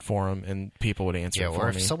Reddit forum, and people would answer for me. Yeah, or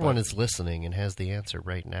if someone is listening and has the answer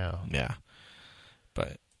right now. Yeah.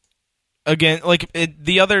 But, again,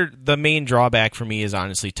 the main drawback for me is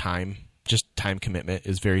honestly time. Just time commitment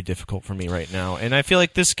is very difficult for me right now. And I feel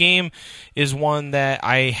like this game is one that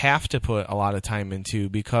I have to put a lot of time into,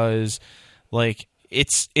 because,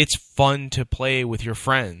 it's fun to play with your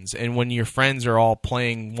friends, and when your friends are all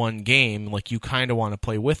playing one game, you kind of want to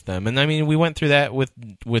play with them. And I mean, we went through that with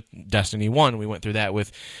Destiny 1. We went through that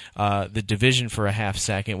with The Division for a half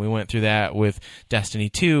second. We went through that with Destiny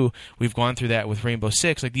 2. We've gone through that with Rainbow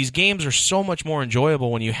Six. These games are so much more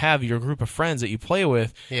enjoyable when you have your group of friends that you play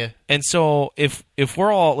with. Yeah. And so if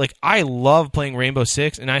we're all I love playing Rainbow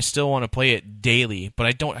Six, and I still want to play it daily, but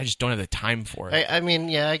I just don't have the time for it. I mean,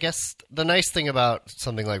 yeah, I guess the nice thing about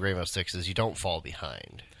something like Rainbow Six is you don't fall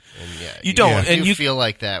behind. And you don't, Yeah. and you feel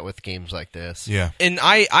like that with games like this. Yeah. And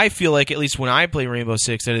I feel like, at least when I play Rainbow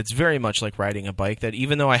Six, that it's very much like riding a bike, that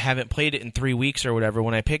even though I haven't played it in 3 weeks or whatever,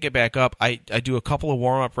 when I pick it back up, I do a couple of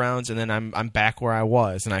warm-up rounds, and then I'm back where I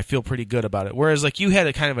was, and I feel pretty good about it. Whereas, like, you had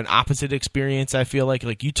a kind of an opposite experience, I feel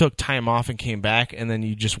like you took time off and came back, and then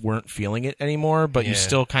you just weren't feeling it anymore, but you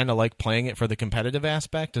still kind of like playing it for the competitive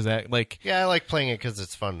aspect. Is that, like... Yeah, I like playing it because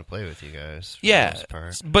it's fun to play with you guys. For Yeah, the most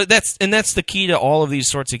part. but that's the key to all of these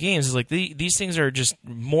sorts of games, is like these things are just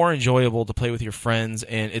more enjoyable to play with your friends,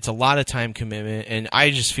 and it's a lot of time commitment, and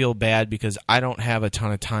I just feel bad because I don't have a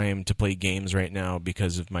ton of time to play games right now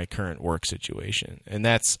because of my current work situation, and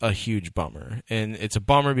that's a huge bummer. And it's a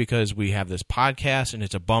bummer because we have this podcast, and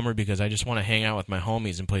it's a bummer because I just want to hang out with my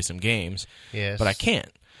homies and play some games, Yes. but I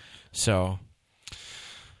can't. So...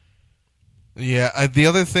 Yeah, the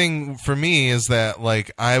other thing for me is that,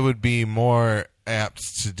 like, I would be more apt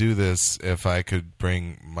to do this if I could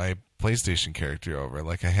bring my PlayStation character over.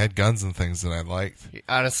 Like, I had guns and things that I liked.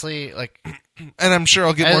 Honestly, like... And I'm sure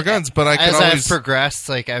I'll get more guns, but I can as always... I've progressed,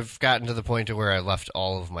 like, I've gotten to the point to where I left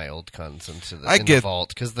all of my old guns into the, the vault,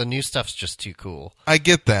 because the new stuff's just too cool. I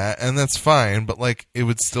get that, and that's fine, but, like, it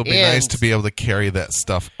would still be nice to be able to carry that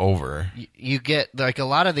stuff over. You get, like, a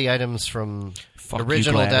lot of the items from...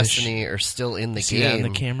 original Destiny are still in the game, that in the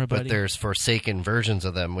camera, buddy? but there's Forsaken versions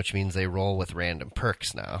of them, which means they roll with random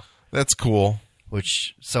perks now. That's cool.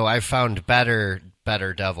 So I found better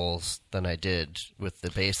devils than I did with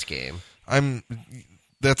the base game.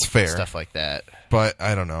 That's fair. Stuff like that. But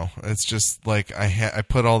I don't know. It's just like I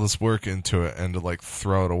put all this work into it, and to like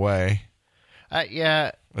throw it away.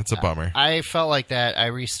 Yeah, it's a bummer. I felt like that. I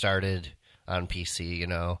restarted on PC,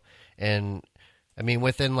 and I mean,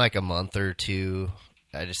 within like a month or two,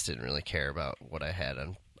 I just didn't really care about what I had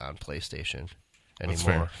on PlayStation anymore. That's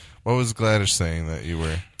fair. What was Gladish saying that you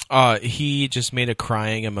were? He just made a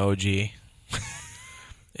crying emoji,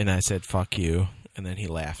 and I said "fuck you," and then he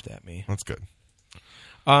laughed at me. That's good.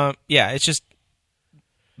 Yeah, it's just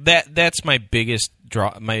that's my biggest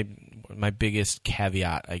my biggest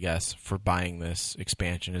caveat, I guess, for buying this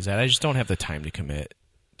expansion, is that I just don't have the time to commit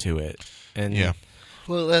to it. And yeah.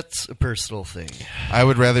 Well, that's a personal thing. I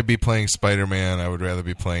would rather be playing Spider-Man. I would rather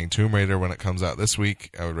be playing Tomb Raider when it comes out this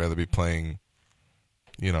week. I would rather be playing,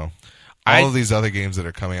 all of these other games that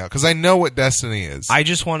are coming out, because I know what Destiny is. I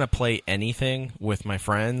just want to play anything with my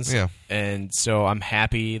friends. Yeah. And so I'm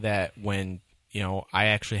happy that when, I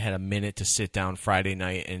actually had a minute to sit down Friday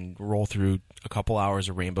night and roll through a couple hours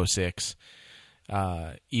of Rainbow Six.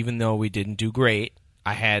 Even though we didn't do great,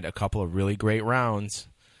 I had a couple of really great rounds.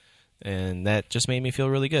 And that just made me feel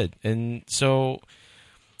really good. And so,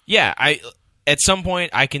 yeah, at some point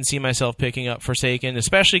I can see myself picking up Forsaken,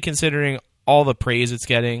 especially considering all the praise it's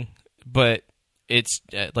getting. But it's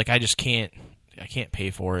like I can't pay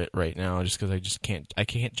for it right now, just because I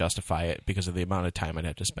can't justify it because of the amount of time I'd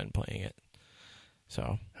have to spend playing it.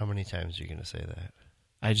 So how many times are you going to say that?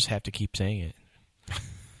 I just have to keep saying it.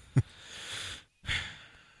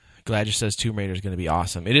 Gladius says Tomb Raider is going to be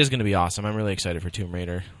awesome. It is going to be awesome. I'm really excited for Tomb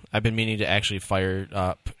Raider. I've been meaning to actually fire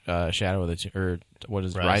up Shadow of the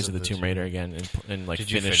Rise of the Tomb Raider again and like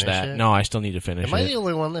finish that. It? No, I still need to finish it. Am I the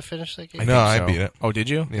only one that finished that game? No, I beat it. Oh, did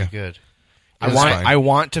you? Yeah, good. I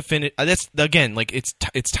want to finish. That's again, like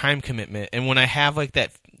it's time commitment, and when I have like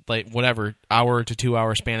that, like whatever hour to 2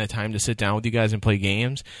 hour span of time to sit down with you guys and play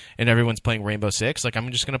games, and everyone's playing Rainbow Six, like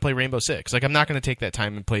I'm just gonna play Rainbow Six. Like I'm not gonna take that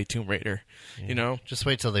time and play Tomb Raider. Yeah. Just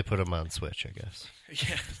wait till they put them on Switch, I guess.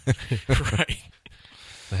 Yeah, right.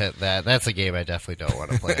 That's a game I definitely don't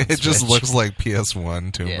want to play. It just looks like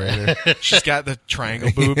PS1 Tomb Raider. She's got the triangle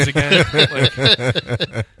boobs again.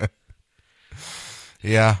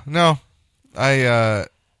 Yeah, no, I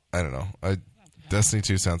don't know. Destiny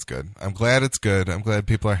 2 sounds good. I'm glad it's good. I'm glad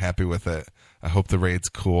people are happy with it. I hope the raid's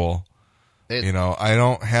cool. I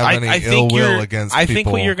don't have any ill will against people. I think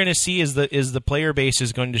what you're going to see is the player base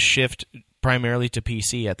is going to shift primarily to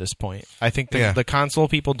PC at this point. I think the console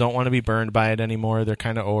people don't want to be burned by it anymore. They're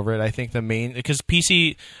kind of over it. I think because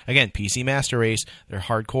PC Master Race, they're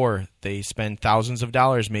hardcore. They spend thousands of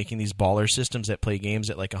dollars making these baller systems that play games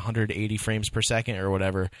at like 180 frames per second or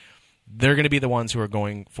whatever. They're going to be the ones who are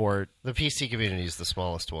going for... The PC community is the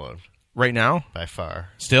smallest one. Right now? By far.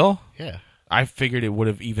 Still? Yeah. I figured it would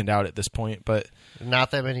have evened out at this point, but...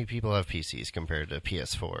 Not that many people have PCs compared to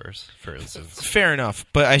PS4s, for instance. Fair enough,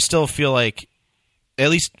 but I still feel like... At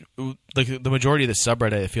least the majority of the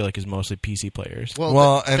subreddit, I feel like, is mostly PC players.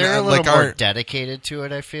 Well they're a little more dedicated to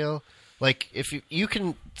it, I feel. Like, if you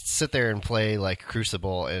can sit there and play, like,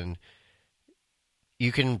 Crucible and...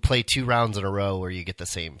 you can play 2 rounds in a row where you get the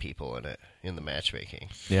same people in it in the matchmaking.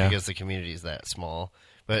 Yeah. Because the community is that small.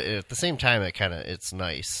 But at the same time, it's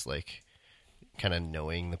nice, like, kind of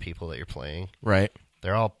knowing the people that you're playing. Right.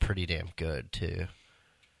 They're all pretty damn good, too.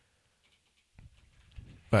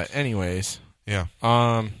 But anyways, Yeah.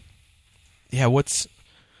 yeah, what's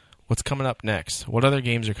coming up next? What other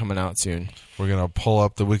games are coming out soon? We're going to pull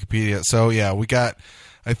up the Wikipedia. So, yeah, we got,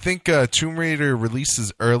 I think Tomb Raider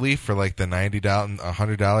releases early for like the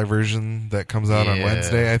 $100 version that comes out on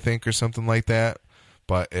Wednesday, I think, or something like that.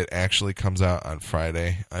 But it actually comes out on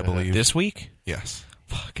Friday, I believe. This week? Yes.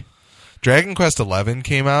 Fuck. Dragon Quest XI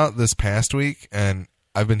came out this past week, and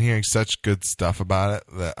I've been hearing such good stuff about it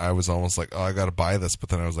that I was almost like, oh, I got to buy this. But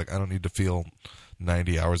then I was like, I don't need to feel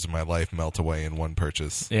 90 hours of my life melt away in one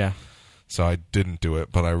purchase. Yeah. So I didn't do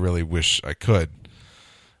it, but I really wish I could.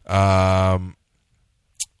 But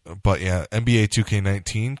yeah, NBA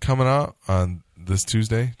 2K19 coming out on this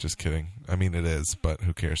Tuesday. Just kidding. I mean, it is, but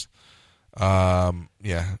who cares?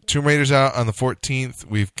 Yeah, Tomb Raider's out on the 14th.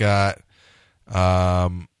 We've got, I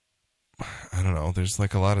don't know, there's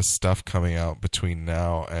like a lot of stuff coming out between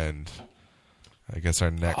now and I guess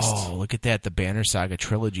our next. Oh, look at that. The Banner Saga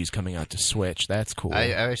trilogy is coming out to Switch. That's cool.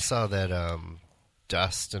 I saw that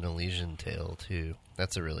Dust and Elysian Tale, too.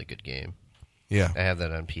 That's a really good game. Yeah. I have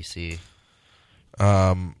that on PC.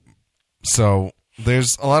 So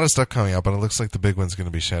there's a lot of stuff coming out, but it looks like the big one's going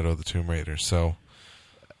to be Shadow of the Tomb Raider. So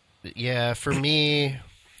yeah, for me,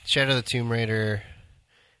 Shadow of the Tomb Raider,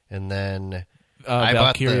 and then I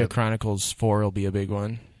bought Valkyria Chronicles 4 will be a big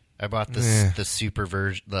one. I bought the super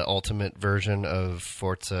version, the ultimate version of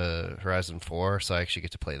Forza Horizon 4, so I actually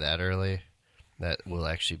get to play that early. That will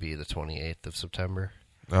actually be the 28th of September.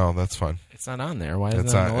 Oh, that's fun. It's not on there. Why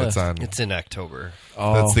is it on the list? It's in October.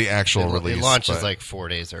 Oh, that's the actual release. It launches like 4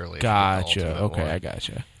 days early. Gotcha. Okay, one. I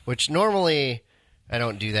gotcha. Which normally I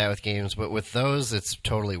don't do that with games, but with those, it's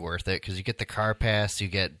totally worth it because you get the car pass, you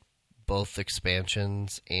get both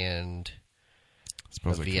expansions and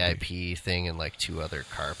a VIP thing and like 2 other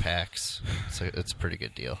car packs. So it's a pretty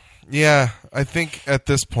good deal. Yeah, I think at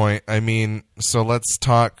this point, I mean, so let's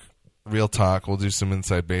talk real talk. We'll do some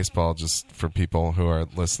inside baseball just for people who are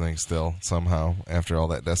listening still somehow after all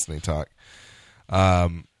that Destiny talk.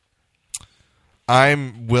 I'm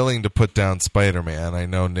willing to put down Spider-Man. I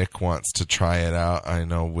know Nick wants to try it out. I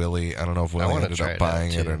know Willie. I don't know if Willie ended up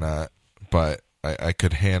buying it or not, but I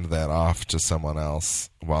could hand that off to someone else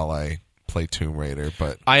while I play Tomb Raider.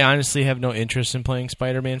 But I honestly have no interest in playing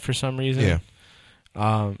Spider-Man for some reason.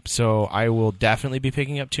 Yeah. So I will definitely be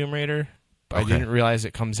picking up Tomb Raider. Okay. I didn't realize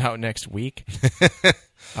it comes out next week.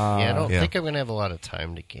 I don't think I'm going to have a lot of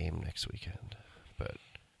time to game next weekend, but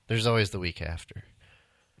there's always the week after.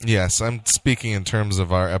 Yes, I'm speaking in terms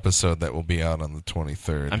of our episode that will be out on the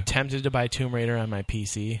 23rd. I'm tempted to buy Tomb Raider on my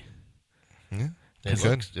PC. Yeah,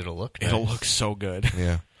 It'll look nice. It'll look so good.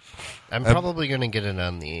 Yeah. I'm probably going to get it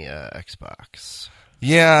on the Xbox.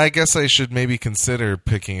 Yeah, I guess I should maybe consider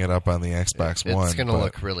picking it up on the Xbox One. It's going to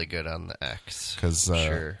look really good on the X.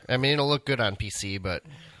 Sure. I mean, it'll look good on PC, but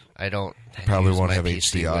I don't probably use won't my have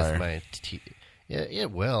PC HDR. With my yeah, it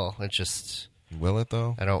will. It just... Will it,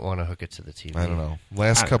 though? I don't want to hook it to the TV. I don't know.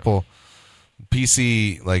 Last couple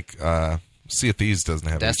PC, like Sea of Thieves doesn't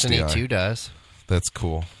have Destiny HDR. 2 does. That's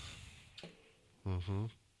cool. Mm-hmm.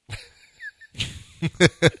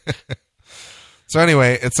 So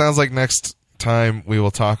anyway, it sounds like next time we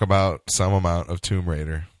will talk about some amount of Tomb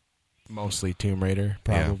Raider. Mostly Tomb Raider,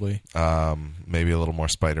 probably. Yeah. Maybe a little more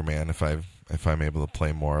Spider-Man if I'm able to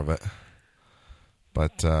play more of it.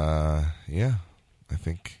 But yeah, I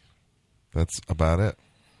think that's about it.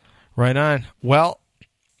 Right on. Well,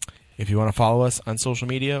 if you want to follow us on social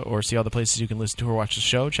media or see all the places you can listen to or watch the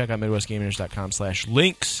show, check out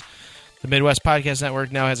MidwestGameNerd.com/links. The Midwest Podcast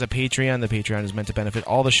Network now has a Patreon. The Patreon is meant to benefit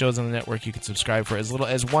all the shows on the network. You can subscribe for as little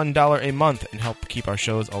as $1 a month and help keep our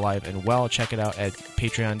shows alive and well. Check it out at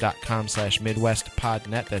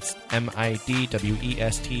patreon.com/MidwestPodNet. That's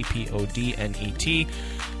MidwestPodnet.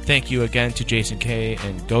 Thank you again to Jason K.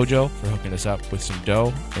 and Gojo for hooking us up with some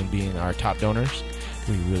dough and being our top donors.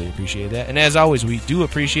 We really appreciate that. And as always, we do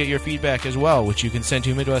appreciate your feedback as well, which you can send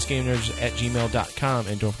to MidwestGameNerds@gmail.com.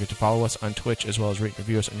 And don't forget to follow us on Twitch as well as rate and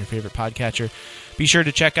review us on your favorite podcatcher. Be sure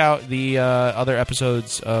to check out the other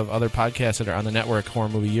episodes of other podcasts that are on the network, Horror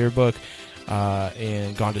Movie Yearbook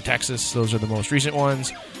and Gone to Texas. Those are the most recent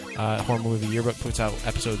ones. Horror Movie Yearbook puts out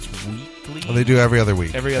episodes weekly. Well, they do every other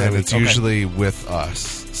week. And it's usually with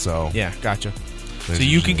us. So yeah, gotcha. So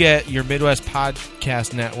you can get your Midwest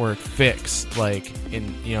Podcast Network fixed like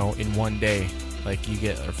in one day. Like you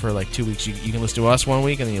get for like 2 weeks. You can listen to us one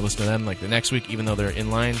week and then you listen to them like the next week, even though they're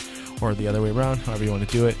in line. or the other way around, however you want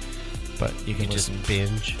to do it. But you can just listen.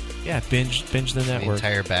 binge. Yeah, binge the network. The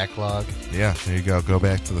entire backlog. Yeah, there you go. Go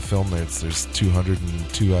back to the Film Nerds. There's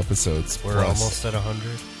 202 episodes. We're plus. almost at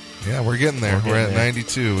 100. Yeah, we're getting there. We're We're getting at there.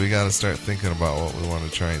 92. We got to start thinking about what we want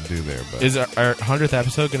to try and do there. But Is our 100th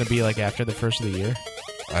episode going to be like after the first of the year?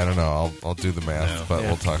 I don't know. I'll do the math, No. but Yeah.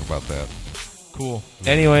 we'll talk about that. Cool.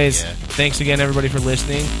 Anyways, Yeah. thanks again, everybody, for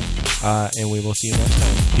listening, and we will see you next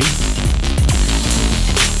time. Peace.